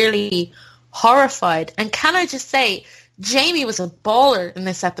 is clearly horrified. And can I just say, Jaime was a baller in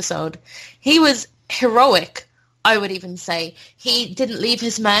this episode. He was heroic, I would even say. He didn't leave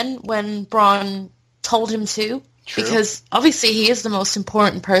his men when Bronn told him to. True. Because obviously he is the most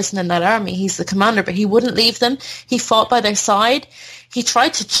important person in that army. He's the commander, but he wouldn't leave them. He fought by their side. He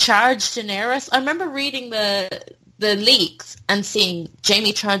tried to charge Daenerys. I remember reading the leaks and seeing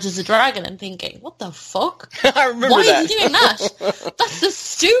Jaime charges a dragon and thinking, what the fuck? I remember Why that. is he doing that? That's the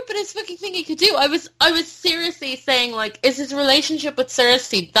stupidest fucking thing he could do. I was seriously saying, like, is his relationship with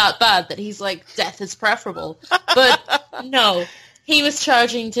Cersei that bad that he's like, death is preferable? But no, he was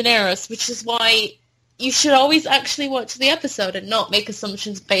charging Daenerys, which is why you should always actually watch the episode and not make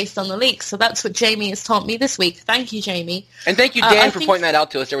assumptions based on the leaks. So that's what Jaime has taught me this week. Thank you, Jaime. And thank you, Dan, for pointing that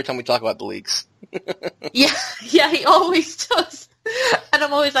out to us every time we talk about the leaks. Yeah, he always does. And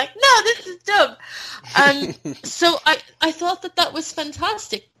I'm always like, no, this is dumb. And so I thought that was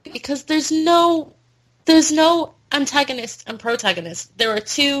fantastic because there's no antagonist and protagonist. There are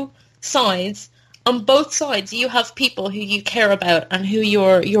two sides. On both sides, you have people who you care about and who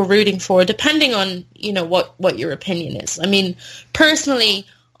you're rooting for, depending on what your opinion is. I mean, personally,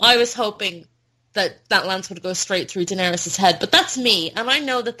 I was hoping that lance would go straight through Daenerys' head. But that's me, and I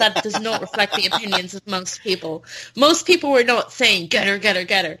know that does not reflect the opinions of most people. Most people were not saying, get her, get her,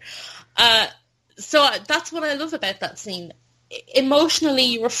 get her. So that's what I love about that scene. Emotionally,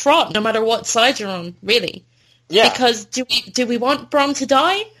 you were fraught, no matter what side you're on, really. Yeah. Because do we want Bronn to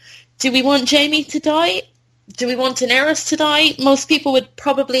die? Do we want Jaime to die? Do we want Daenerys to die? Most people would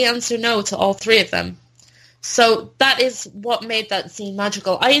probably answer no to all three of them. So that is what made that scene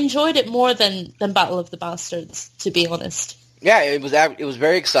magical. I enjoyed it more than Battle of the Bastards, to be honest. Yeah, it was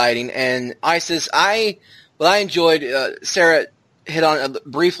very exciting. And Isis, I enjoyed, Sarah hit on it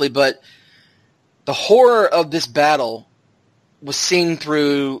briefly, but the horror of this battle was seen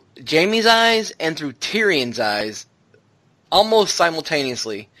through Jaime's eyes and through Tyrion's eyes almost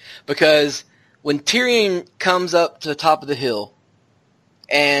simultaneously. Because when Tyrion comes up to the top of the hill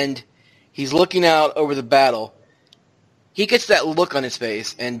and he's looking out over the battle, he gets that look on his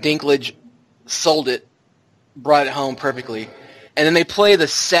face, and Dinklage sold it, brought it home perfectly. And then they play the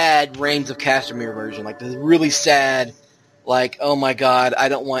sad Reigns of Castamere version, like the really sad, like, oh my god, I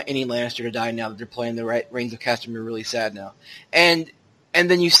don't want any Lannister to die now that they're playing the Reigns of Castamere really sad now. And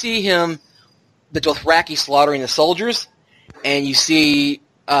then you see him, the Dothraki slaughtering the soldiers, and you see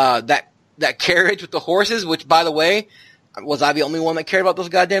that carriage with the horses, which, by the way, was I the only one that cared about those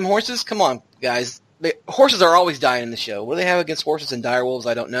goddamn horses? Come on, guys. Horses are always dying in the show. What do they have against horses and direwolves?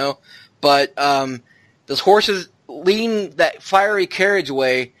 I don't know. But those horses leading that fiery carriage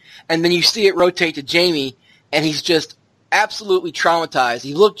away, and then you see it rotate to Jaime, and he's just absolutely traumatized.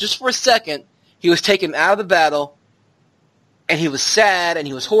 He looked, just for a second, he was taken out of the battle, and he was sad, and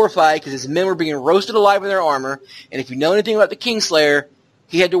he was horrified because his men were being roasted alive in their armor, and if you know anything about the Kingslayer,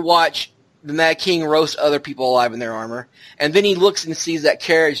 he had to watch the Mad King roast other people alive in their armor. And then he looks and sees that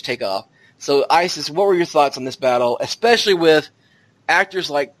carriage take off. So, Isis, what were your thoughts on this battle, especially with actors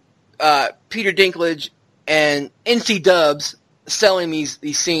like Peter Dinklage and NC Dubs selling these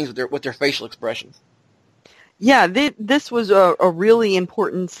scenes with their facial expressions? Yeah, this was a really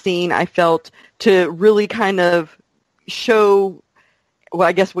important scene, I felt, to really kind of show, well,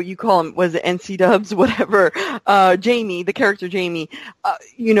 I guess what you call him, was it NC Dubs, whatever, Jaime, the character Jaime,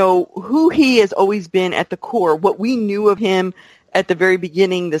 who he has always been at the core, what we knew of him at the very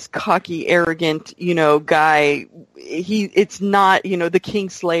beginning, this cocky, arrogant, guy. It's not, the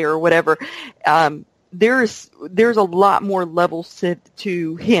Kingslayer or whatever. There's a lot more levels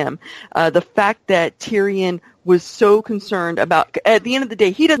to him. The fact that Tyrion was so concerned about, at the end of the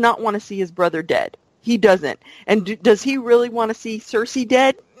day, he does not want to see his brother dead. He doesn't. And does he really want to see Cersei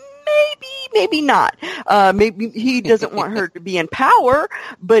dead? Maybe not. Maybe he doesn't want her to be in power,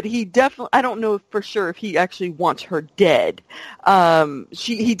 but he definitely, I don't know for sure if he actually wants her dead.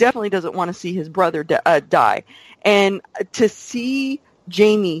 He definitely doesn't want to see his brother die. And to see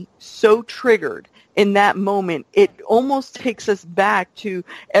Jaime so triggered in that moment, it almost takes us back to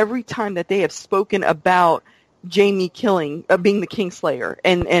every time that they have spoken about Jaime killing, being the Kingslayer,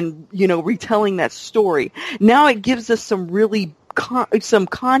 and retelling that story. Now it gives us some really some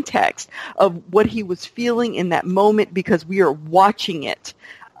context of what he was feeling in that moment, because we are watching it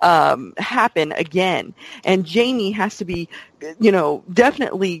happen again. And Jaime has to be,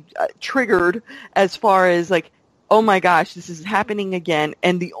 definitely triggered as far as like, oh my gosh, this is happening again.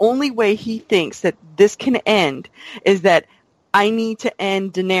 And the only way he thinks that this can end is that I need to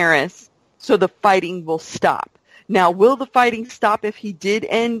end Daenerys so the fighting will stop. Now, will the fighting stop if he did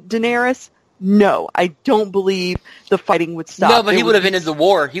end Daenerys? No, I don't believe the fighting would stop. No, but he would have ended the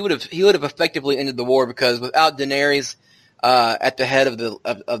war. He would have effectively ended the war, because without Daenerys at the head of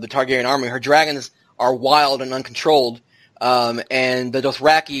the Targaryen army, her dragons are wild and uncontrolled, and the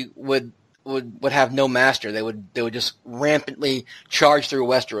Dothraki would have no master. They would just rampantly charge through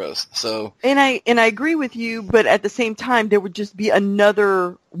Westeros. So, and I agree with you, but at the same time, there would just be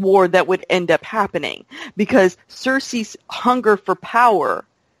another war that would end up happening, because Cersei's hunger for power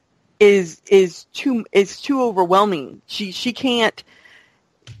is too overwhelming. She can't.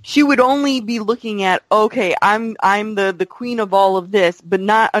 She would only be looking at, okay, I'm the queen of all of this, but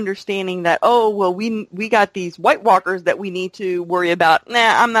not understanding that, oh, well, we got these White Walkers that we need to worry about. Nah,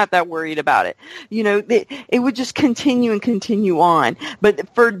 I'm not that worried about it. It would just continue and continue on.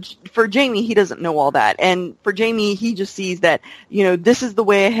 But for Jaime, he doesn't know all that. And for Jaime, he just sees that, this is the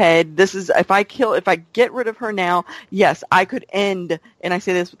way ahead. This is, if I get rid of her now, yes, I could end, and I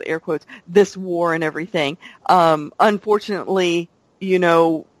say this with air quotes, this war and everything. Unfortunately,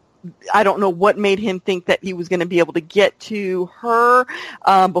 I don't know what made him think that he was going to be able to get to her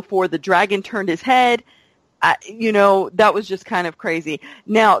before the dragon turned his head. that was just kind of crazy.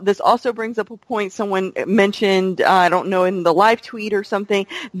 Now, this also brings up a point someone mentioned, I don't know, in the live tweet or something,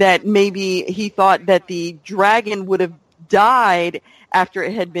 that maybe he thought that the dragon would have died after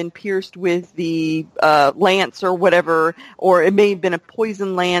it had been pierced with the lance or whatever, or it may have been a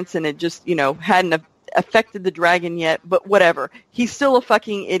poison lance and it just, hadn't affected the dragon yet, but whatever. He's still a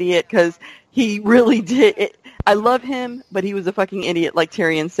fucking idiot because he really did it. I love him, but he was a fucking idiot, like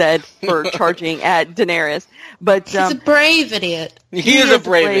Tyrion said, for charging at Daenerys. But he's a brave idiot. He is a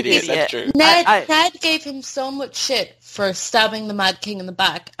brave idiot. That's true. Ned gave him so much shit for stabbing the Mad King in the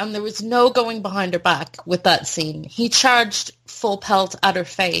back, and there was no going behind her back with that scene. He charged full pelt at her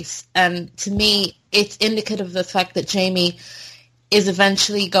face, and to me, it's indicative of the fact that Jaime is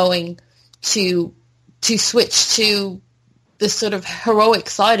eventually going to switch to the sort of heroic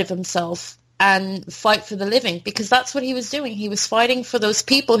side of himself and fight for the living, because that's what he was doing. He was fighting for those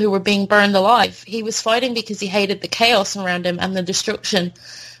people who were being burned alive. He was fighting because he hated the chaos around him and the destruction.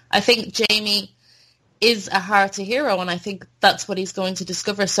 I think Jaime is a heart hero, and I think that's what he's going to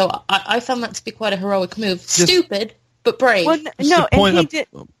discover. So I found that to be quite a heroic move. Stupid, but brave. Well, no,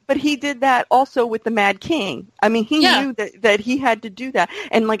 and he did that also with the Mad King. I mean, he knew that he had to do that.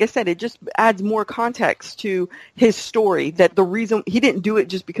 And like I said, it just adds more context to his story, that the reason he didn't do it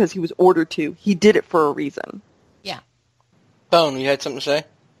just because he was ordered to. He did it for a reason. Yeah. Bone, you had something to say?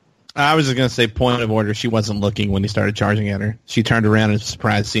 I was just going to say, point of order, she wasn't looking when he started charging at her. She turned around and was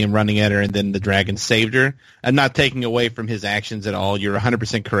surprised to see him running at her, and then the dragon saved her. I'm not taking away from his actions at all. You're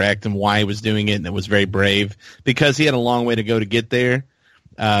 100% correct in why he was doing it, and it was very brave, because he had a long way to go to get there.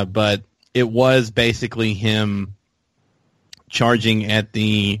 But it was basically him charging at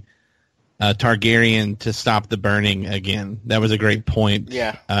the Targaryen to stop the burning again. That was a great point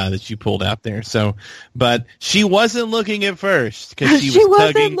that you pulled out there. So, but she wasn't looking at first because she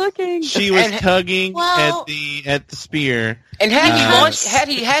was tugging. Looking. She was tugging at the spear. And had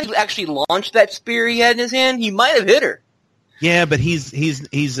he actually launched that spear he had in his hand, he might have hit her. Yeah, but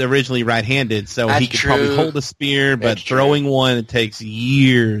he's originally right-handed, so That's he could true. probably hold a spear. But throwing one, it takes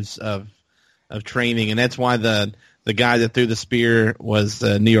years of training, and that's why the guy that threw the spear was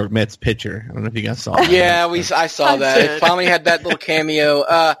the New York Mets pitcher. I don't know if you guys saw that. Yeah, I saw that. It finally had that little cameo.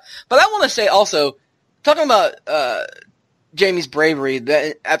 But I want to say also, talking about Jaime's bravery,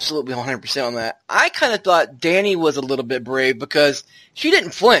 that absolutely 100% on that. I kind of thought Dany was a little bit brave because she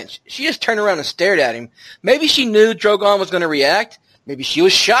didn't flinch. She just turned around and stared at him. Maybe she knew Drogon was going to react. Maybe she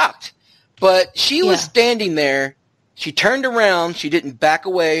was shocked. But she was standing there. She turned around. She didn't back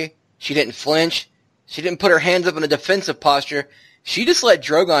away. She didn't flinch. She didn't put her hands up in a defensive posture. She just let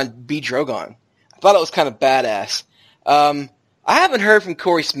Drogon be Drogon. I thought it was kind of badass. I haven't heard from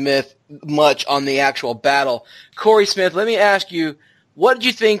Corey Smith much on the actual battle. Corey Smith, let me ask you, what did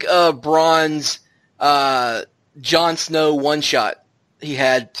you think of Bronn's Jon Snow one-shot he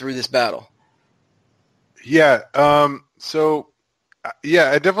had through this battle? Yeah, I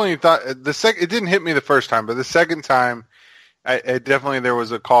definitely thought it didn't hit me the first time, but the second time, I definitely, there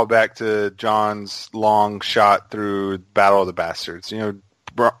was a callback to Jon's long shot through Battle of the Bastards.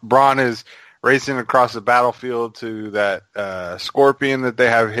 Bronn is racing across the battlefield to that scorpion that they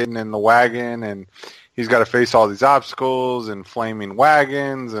have hidden in the wagon, and he's got to face all these obstacles and flaming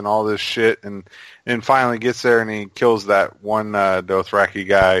wagons and all this shit, and finally gets there and he kills that one Dothraki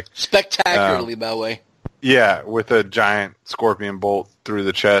guy. Spectacularly, by the way. Yeah, with a giant scorpion bolt through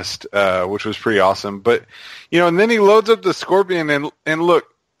the chest, which was pretty awesome. But, and then he loads up the scorpion, and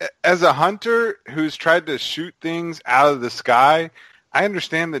look, as a hunter who's tried to shoot things out of the sky, I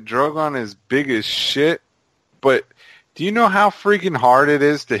understand that Drogon is big as shit, but do you know how freaking hard it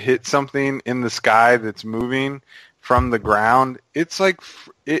is to hit something in the sky that's moving from the ground? It's like,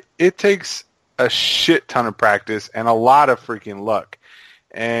 it takes a shit ton of practice and a lot of freaking luck.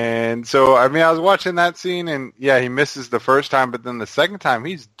 And so, I mean, I was watching that scene, and yeah, he misses the first time, but then the second time,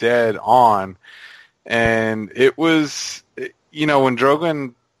 he's dead on. And it was, when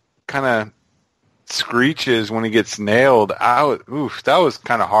Drogon kind of screeches when he gets nailed, that was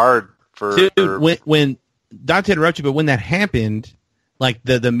kind of hard for... Dude, when not to interrupt you, but when that happened, like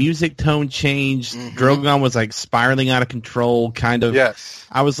the music tone changed, Drogon was like spiraling out of control, kind of. Yes.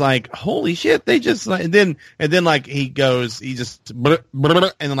 I was like, holy shit, they just like, and then like he just and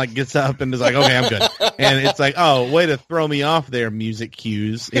then like gets up and is like, okay, I'm good. And it's like, oh, way to throw me off there, music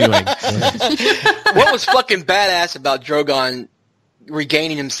cues. Anyway. What was fucking badass about Drogon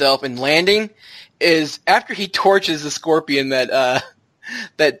regaining himself and landing is after he torches the scorpion that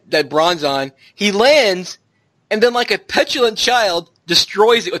Bronn's on, he lands and then like a petulant child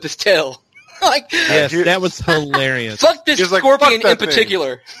destroys it with his tail. Yes, that was hilarious. Fuck this scorpion in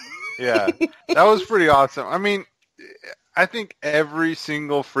particular. Yeah, that was pretty awesome. I mean, I think every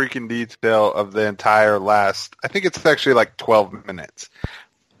single freaking detail of the entire last, I think it's actually like 12 minutes.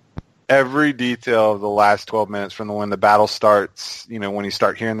 Every detail of the last 12 minutes from when the battle starts, when you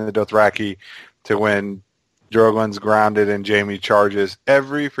start hearing the Dothraki to when Drogon's grounded and Jaime charges,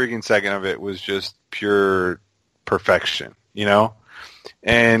 every freaking second of it was just pure perfection,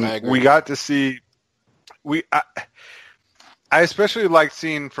 And we got to see, I especially like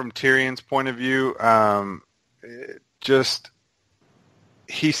seeing from Tyrion's point of view,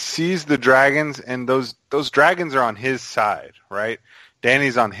 he sees the dragons, and those dragons are on his side, right?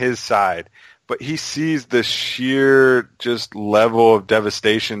 Dany's on his side, but he sees the sheer just level of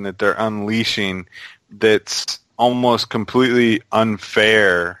devastation that they're unleashing that's almost completely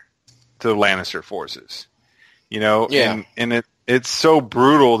unfair to the Lannister forces, Yeah. And it's so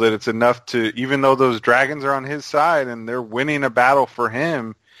brutal that it's enough to, even though those dragons are on his side and they're winning a battle for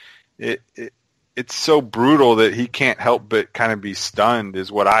him, it's so brutal that he can't help but kind of be stunned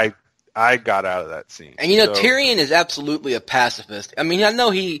is what I got out of that scene. And Tyrion is absolutely a pacifist. I mean, I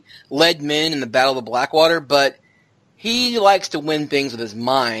know he led men in the Battle of the Blackwater, but he likes to win things with his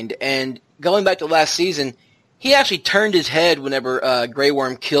mind. And going back to last season, he actually turned his head whenever Grey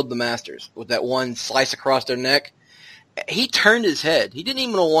Worm killed the Masters with that one slice across their neck. He turned his head. He didn't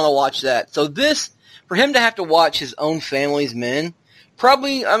even want to watch that. So for him to have to watch his own family's men,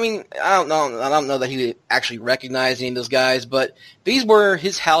 probably, I mean, I don't know that he would actually recognize any of those guys, but these were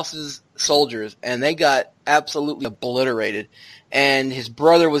his house's soldiers, and they got absolutely obliterated. And his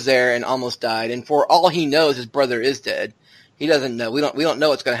brother was there and almost died. And for all he knows, his brother is dead. He doesn't know. We don't know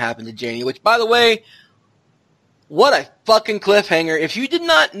what's going to happen to Jaime. Which, by the way, what a fucking cliffhanger! If you did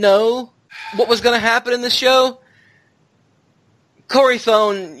not know what was going to happen in this show, Corey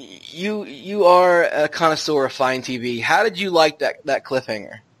Thone, you are a connoisseur of fine TV. How did you like that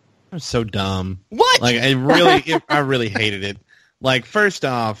cliffhanger? It was so dumb. What? Like, I really hated it. Like, first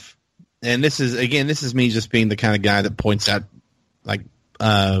off, and this is me just being the kind of guy that points out, like,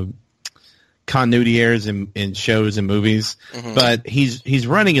 continuity errors in shows and movies. Mm-hmm. But he's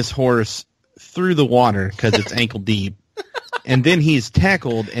running his horse through the water because it's ankle deep. And then he's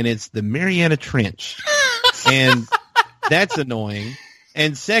tackled, and it's the Mariana Trench. And that's annoying.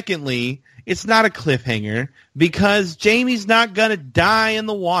 And secondly, it's not a cliffhanger because Jaime's not going to die in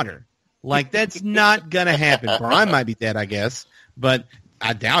the water. Like, that's not going to happen. Brian might be dead, I guess, but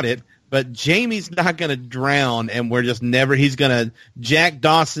I doubt it. But Jaime's not going to drown, and he's going to Jack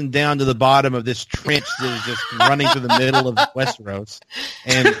Dawson down to the bottom of this trench that is just running through the middle of Westeros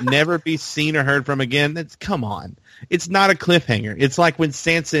and never be seen or heard from again. Come on. It's not a cliffhanger. It's like when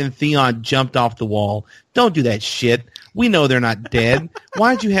Sansa and Theon jumped off the wall. Don't do that shit. We know they're not dead.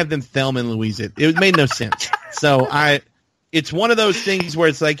 Why'd you have them Thelma and Louise it? It made no sense. So it's one of those things where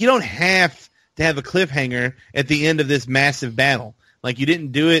it's like you don't have to have a cliffhanger at the end of this massive battle. Like, you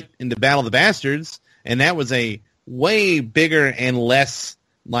didn't do it in the Battle of the Bastards, and that was a way bigger and less,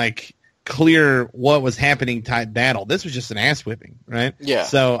 like, clear what was happening type battle. This was just an ass whipping, right? Yeah.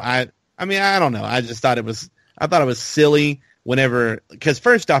 So I don't know. I just thought it was silly whenever, because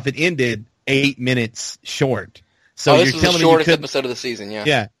first off, it ended 8 minutes short. So this was the shortest episode of the season, yeah.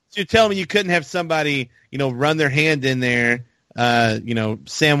 Yeah. So you're telling me you couldn't have somebody, run their hand in there,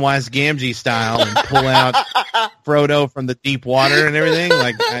 Samwise Gamgee style and pull out Frodo from the deep water and everything?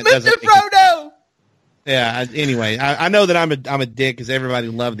 Like, Mr. Frodo! Yeah. Anyway, I know that I'm a dick because everybody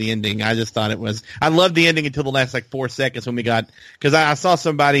loved the ending. I just thought I loved the ending until the last 4 seconds when we got, because I saw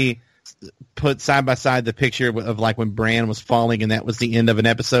somebody put side by side the picture of like when Bran was falling and that was the end of an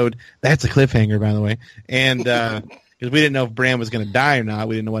episode. That's a cliffhanger, by the way. And because we didn't know if Bran was going to die or not.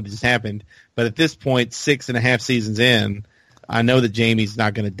 We didn't know what just happened. But at this point, 6.5 seasons in, I know that Jaime's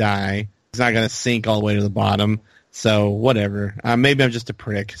not going to die. He's not going to sink all the way to the bottom. So whatever. Maybe I'm just a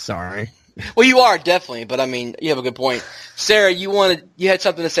prick. Sorry. Well, you are definitely, but I mean, you have a good point. Sarah, you had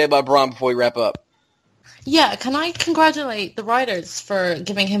something to say about Bronn before we wrap up. Yeah, can I congratulate the writers for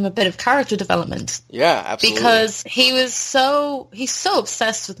giving him a bit of character development? Yeah, absolutely. Because he's so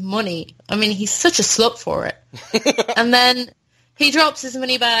obsessed with money. I mean, he's such a slut for it. And then he drops his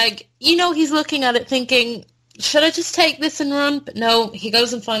money bag. He's looking at it thinking, should I just take this and run? But no, he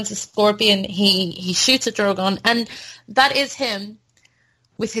goes and finds a scorpion. He shoots at Drogon. And that is him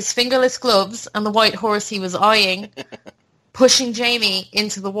with his fingerless gloves and the white horse he was eyeing, pushing Jaime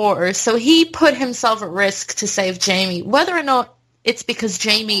into the water. So he put himself at risk to save Jaime. Whether or not it's because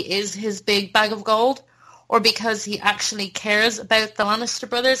Jaime is his big bag of gold or because he actually cares about the Lannister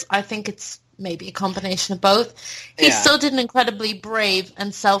brothers, I think it's maybe a combination of both. He still did an incredibly brave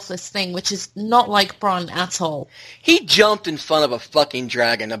and selfless thing, which is not like Bronn at all. He jumped in front of a fucking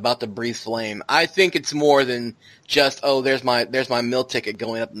dragon about to breathe flame. I think it's more than just, there's my meal ticket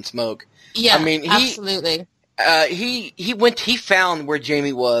going up in smoke. Yeah, I mean, absolutely. He found where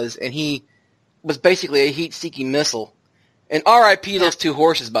Jaime was, and he was basically a heat-seeking missile. And R.I.P. those two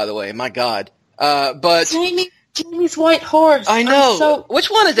horses, by the way. My God. But Jaime's white horse. I know. Which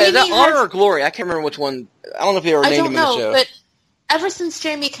one is that? Is that Honor or Glory? I can't remember which one. I don't know if they ever named him in the show. But ever since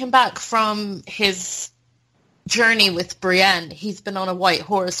Jaime came back from his journey with Brienne, he's been on a white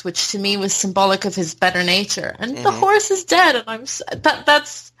horse, which to me was symbolic of his better nature. And the horse is dead, and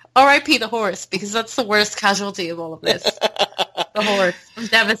that's R.I.P. the horse, because that's the worst casualty of all of this. The horse. I'm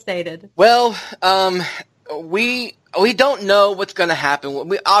devastated. Well, we don't know what's going to happen.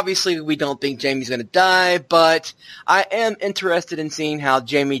 We don't think Jaime's going to die, but I am interested in seeing how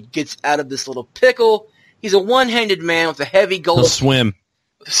Jaime gets out of this little pickle. He's a one-handed man with a heavy gold. He'll swim.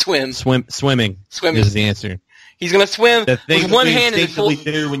 Swimming is the answer. He's going to swim with one hand. The thing that we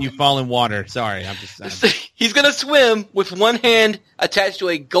do when you fall in water. Sorry, He's going to swim with one hand attached to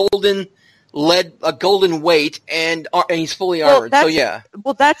a golden weight, and he's fully armored. So yeah.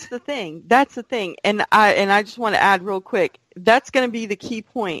 Well, that's the thing. And I just want to add real quick. That's going to be the key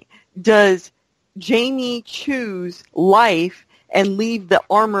point. Does Jaime choose life and leave the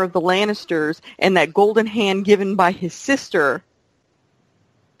armor of the Lannisters and that golden hand given by his sister,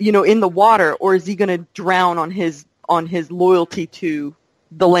 in the water, or is he going to drown on his loyalty to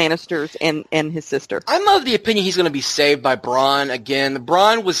the Lannisters and his sister? I'm of the opinion he's going to be saved by Bronn again.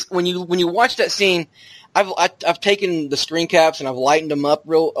 Bronn was when you watch that scene. I've taken the screen caps and I've lightened them up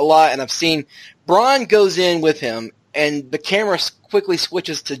a lot, and I've seen Bronn goes in with him, and the camera quickly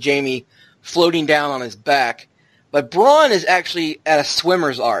switches to Jaime floating down on his back. But Bronn is actually at a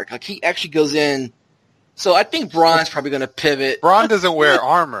swimmer's arc. Like, he actually goes in. So I think Bronn's probably going to pivot. Bronn doesn't wear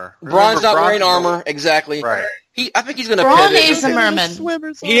armor. Bronn's not wearing armor, exactly. Right. I think he's going to pivot. Bronn is a merman.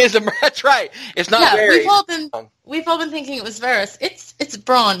 He is a merman. That's right. It's not Varys. We've all been thinking it was Varys. It's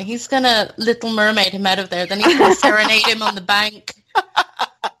Bronn. He's going to Little Mermaid him out of there. Then he's going to serenade him on the bank.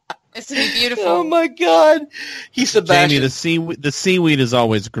 It's going to be beautiful. Oh my God. He's Sebastian. Jamie, the seaweed is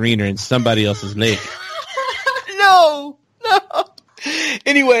always greener in somebody else's lake. No.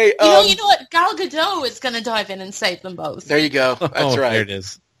 Anyway, you know what? Gal Gadot is going to dive in and save them both. There you go. That's right. There it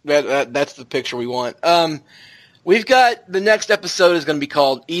is. That's the picture we want. We've got the next episode is going to be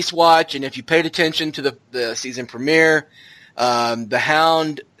called Eastwatch, and if you paid attention to the season premiere, the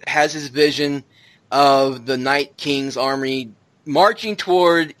Hound has his vision of the Night King's army marching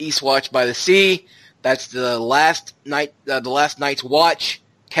toward Eastwatch by the sea. That's the last Night's Watch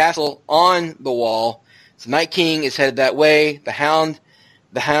castle on the wall. So Night King is headed that way. The Hound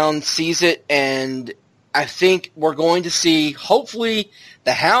sees it, and I think we're going to see, hopefully,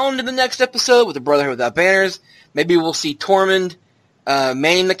 the Hound in the next episode with the Brotherhood Without Banners. Maybe we'll see Tormund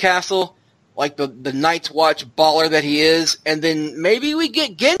manning the castle, like the Night's Watch baller that he is, and then maybe we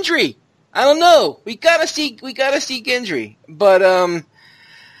get Gendry. I don't know. We gotta see Gendry, but I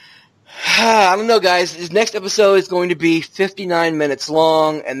don't know, guys. This next episode is going to be 59 minutes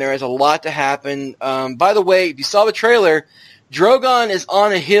long, and there is a lot to happen. By the way, if you saw the trailer, Drogon is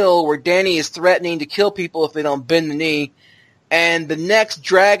on a hill where Dany is threatening to kill people if they don't bend the knee, and the next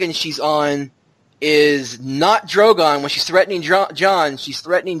dragon she's on is not Drogon. When she's threatening Jon, she's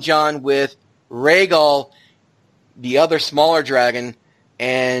threatening Jon with Rhaegal, the other smaller dragon,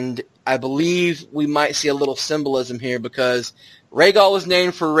 and I believe we might see a little symbolism here because Rhaegal was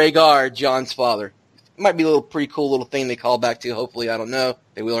named for Rhaegar, Jon's father. It might be a pretty cool little thing they call back to, hopefully. I don't know if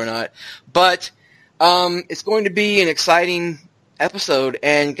they will or not. But it's going to be an exciting episode,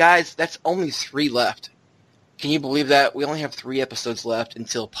 and guys, that's only 3 left. Can you believe that? We only have 3 episodes left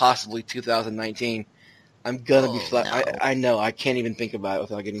until possibly 2019. I'm going to be flat. No. I know. I can't even think about it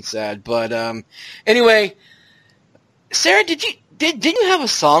without getting sad. But anyway, Sarah, didn't you have a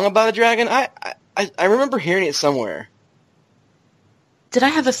song about a dragon? I remember hearing it somewhere. Did I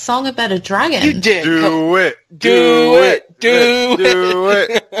have a song about a dragon? You did. Do it.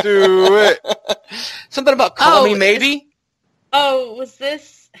 Something about Call Me Maybe? Was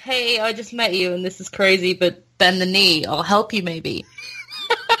this, hey, I just met you and this is crazy, but bend the knee. I'll help you maybe.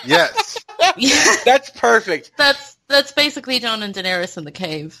 Yes. That's perfect. That's basically Jon and Daenerys in the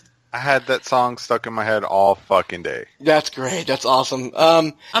cave. I had that song stuck in my head all fucking day. That's great. That's awesome.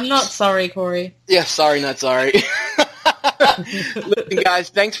 I'm not sorry, Corey. Yeah, sorry, not sorry. Listen, guys,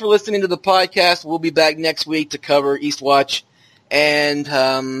 thanks for listening to the podcast. We'll be back next week to cover Eastwatch. And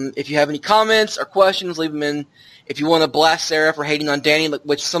if you have any comments or questions, leave them If you want to blast Sarah for hating on Dany,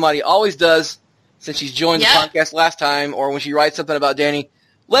 which somebody always does since she's joined the podcast last time, or when she writes something about Dany,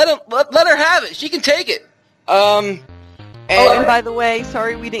 let her have it. She can take it. And by the way,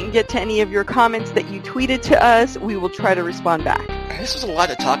 sorry we didn't get to any of your comments that you tweeted to us. We will try to respond back. This was a lot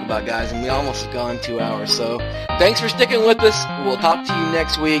to talk about, guys, and we almost have gone 2 hours. So thanks for sticking with us. We'll talk to you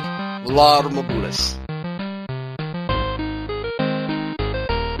next week. Vlad Mabulis.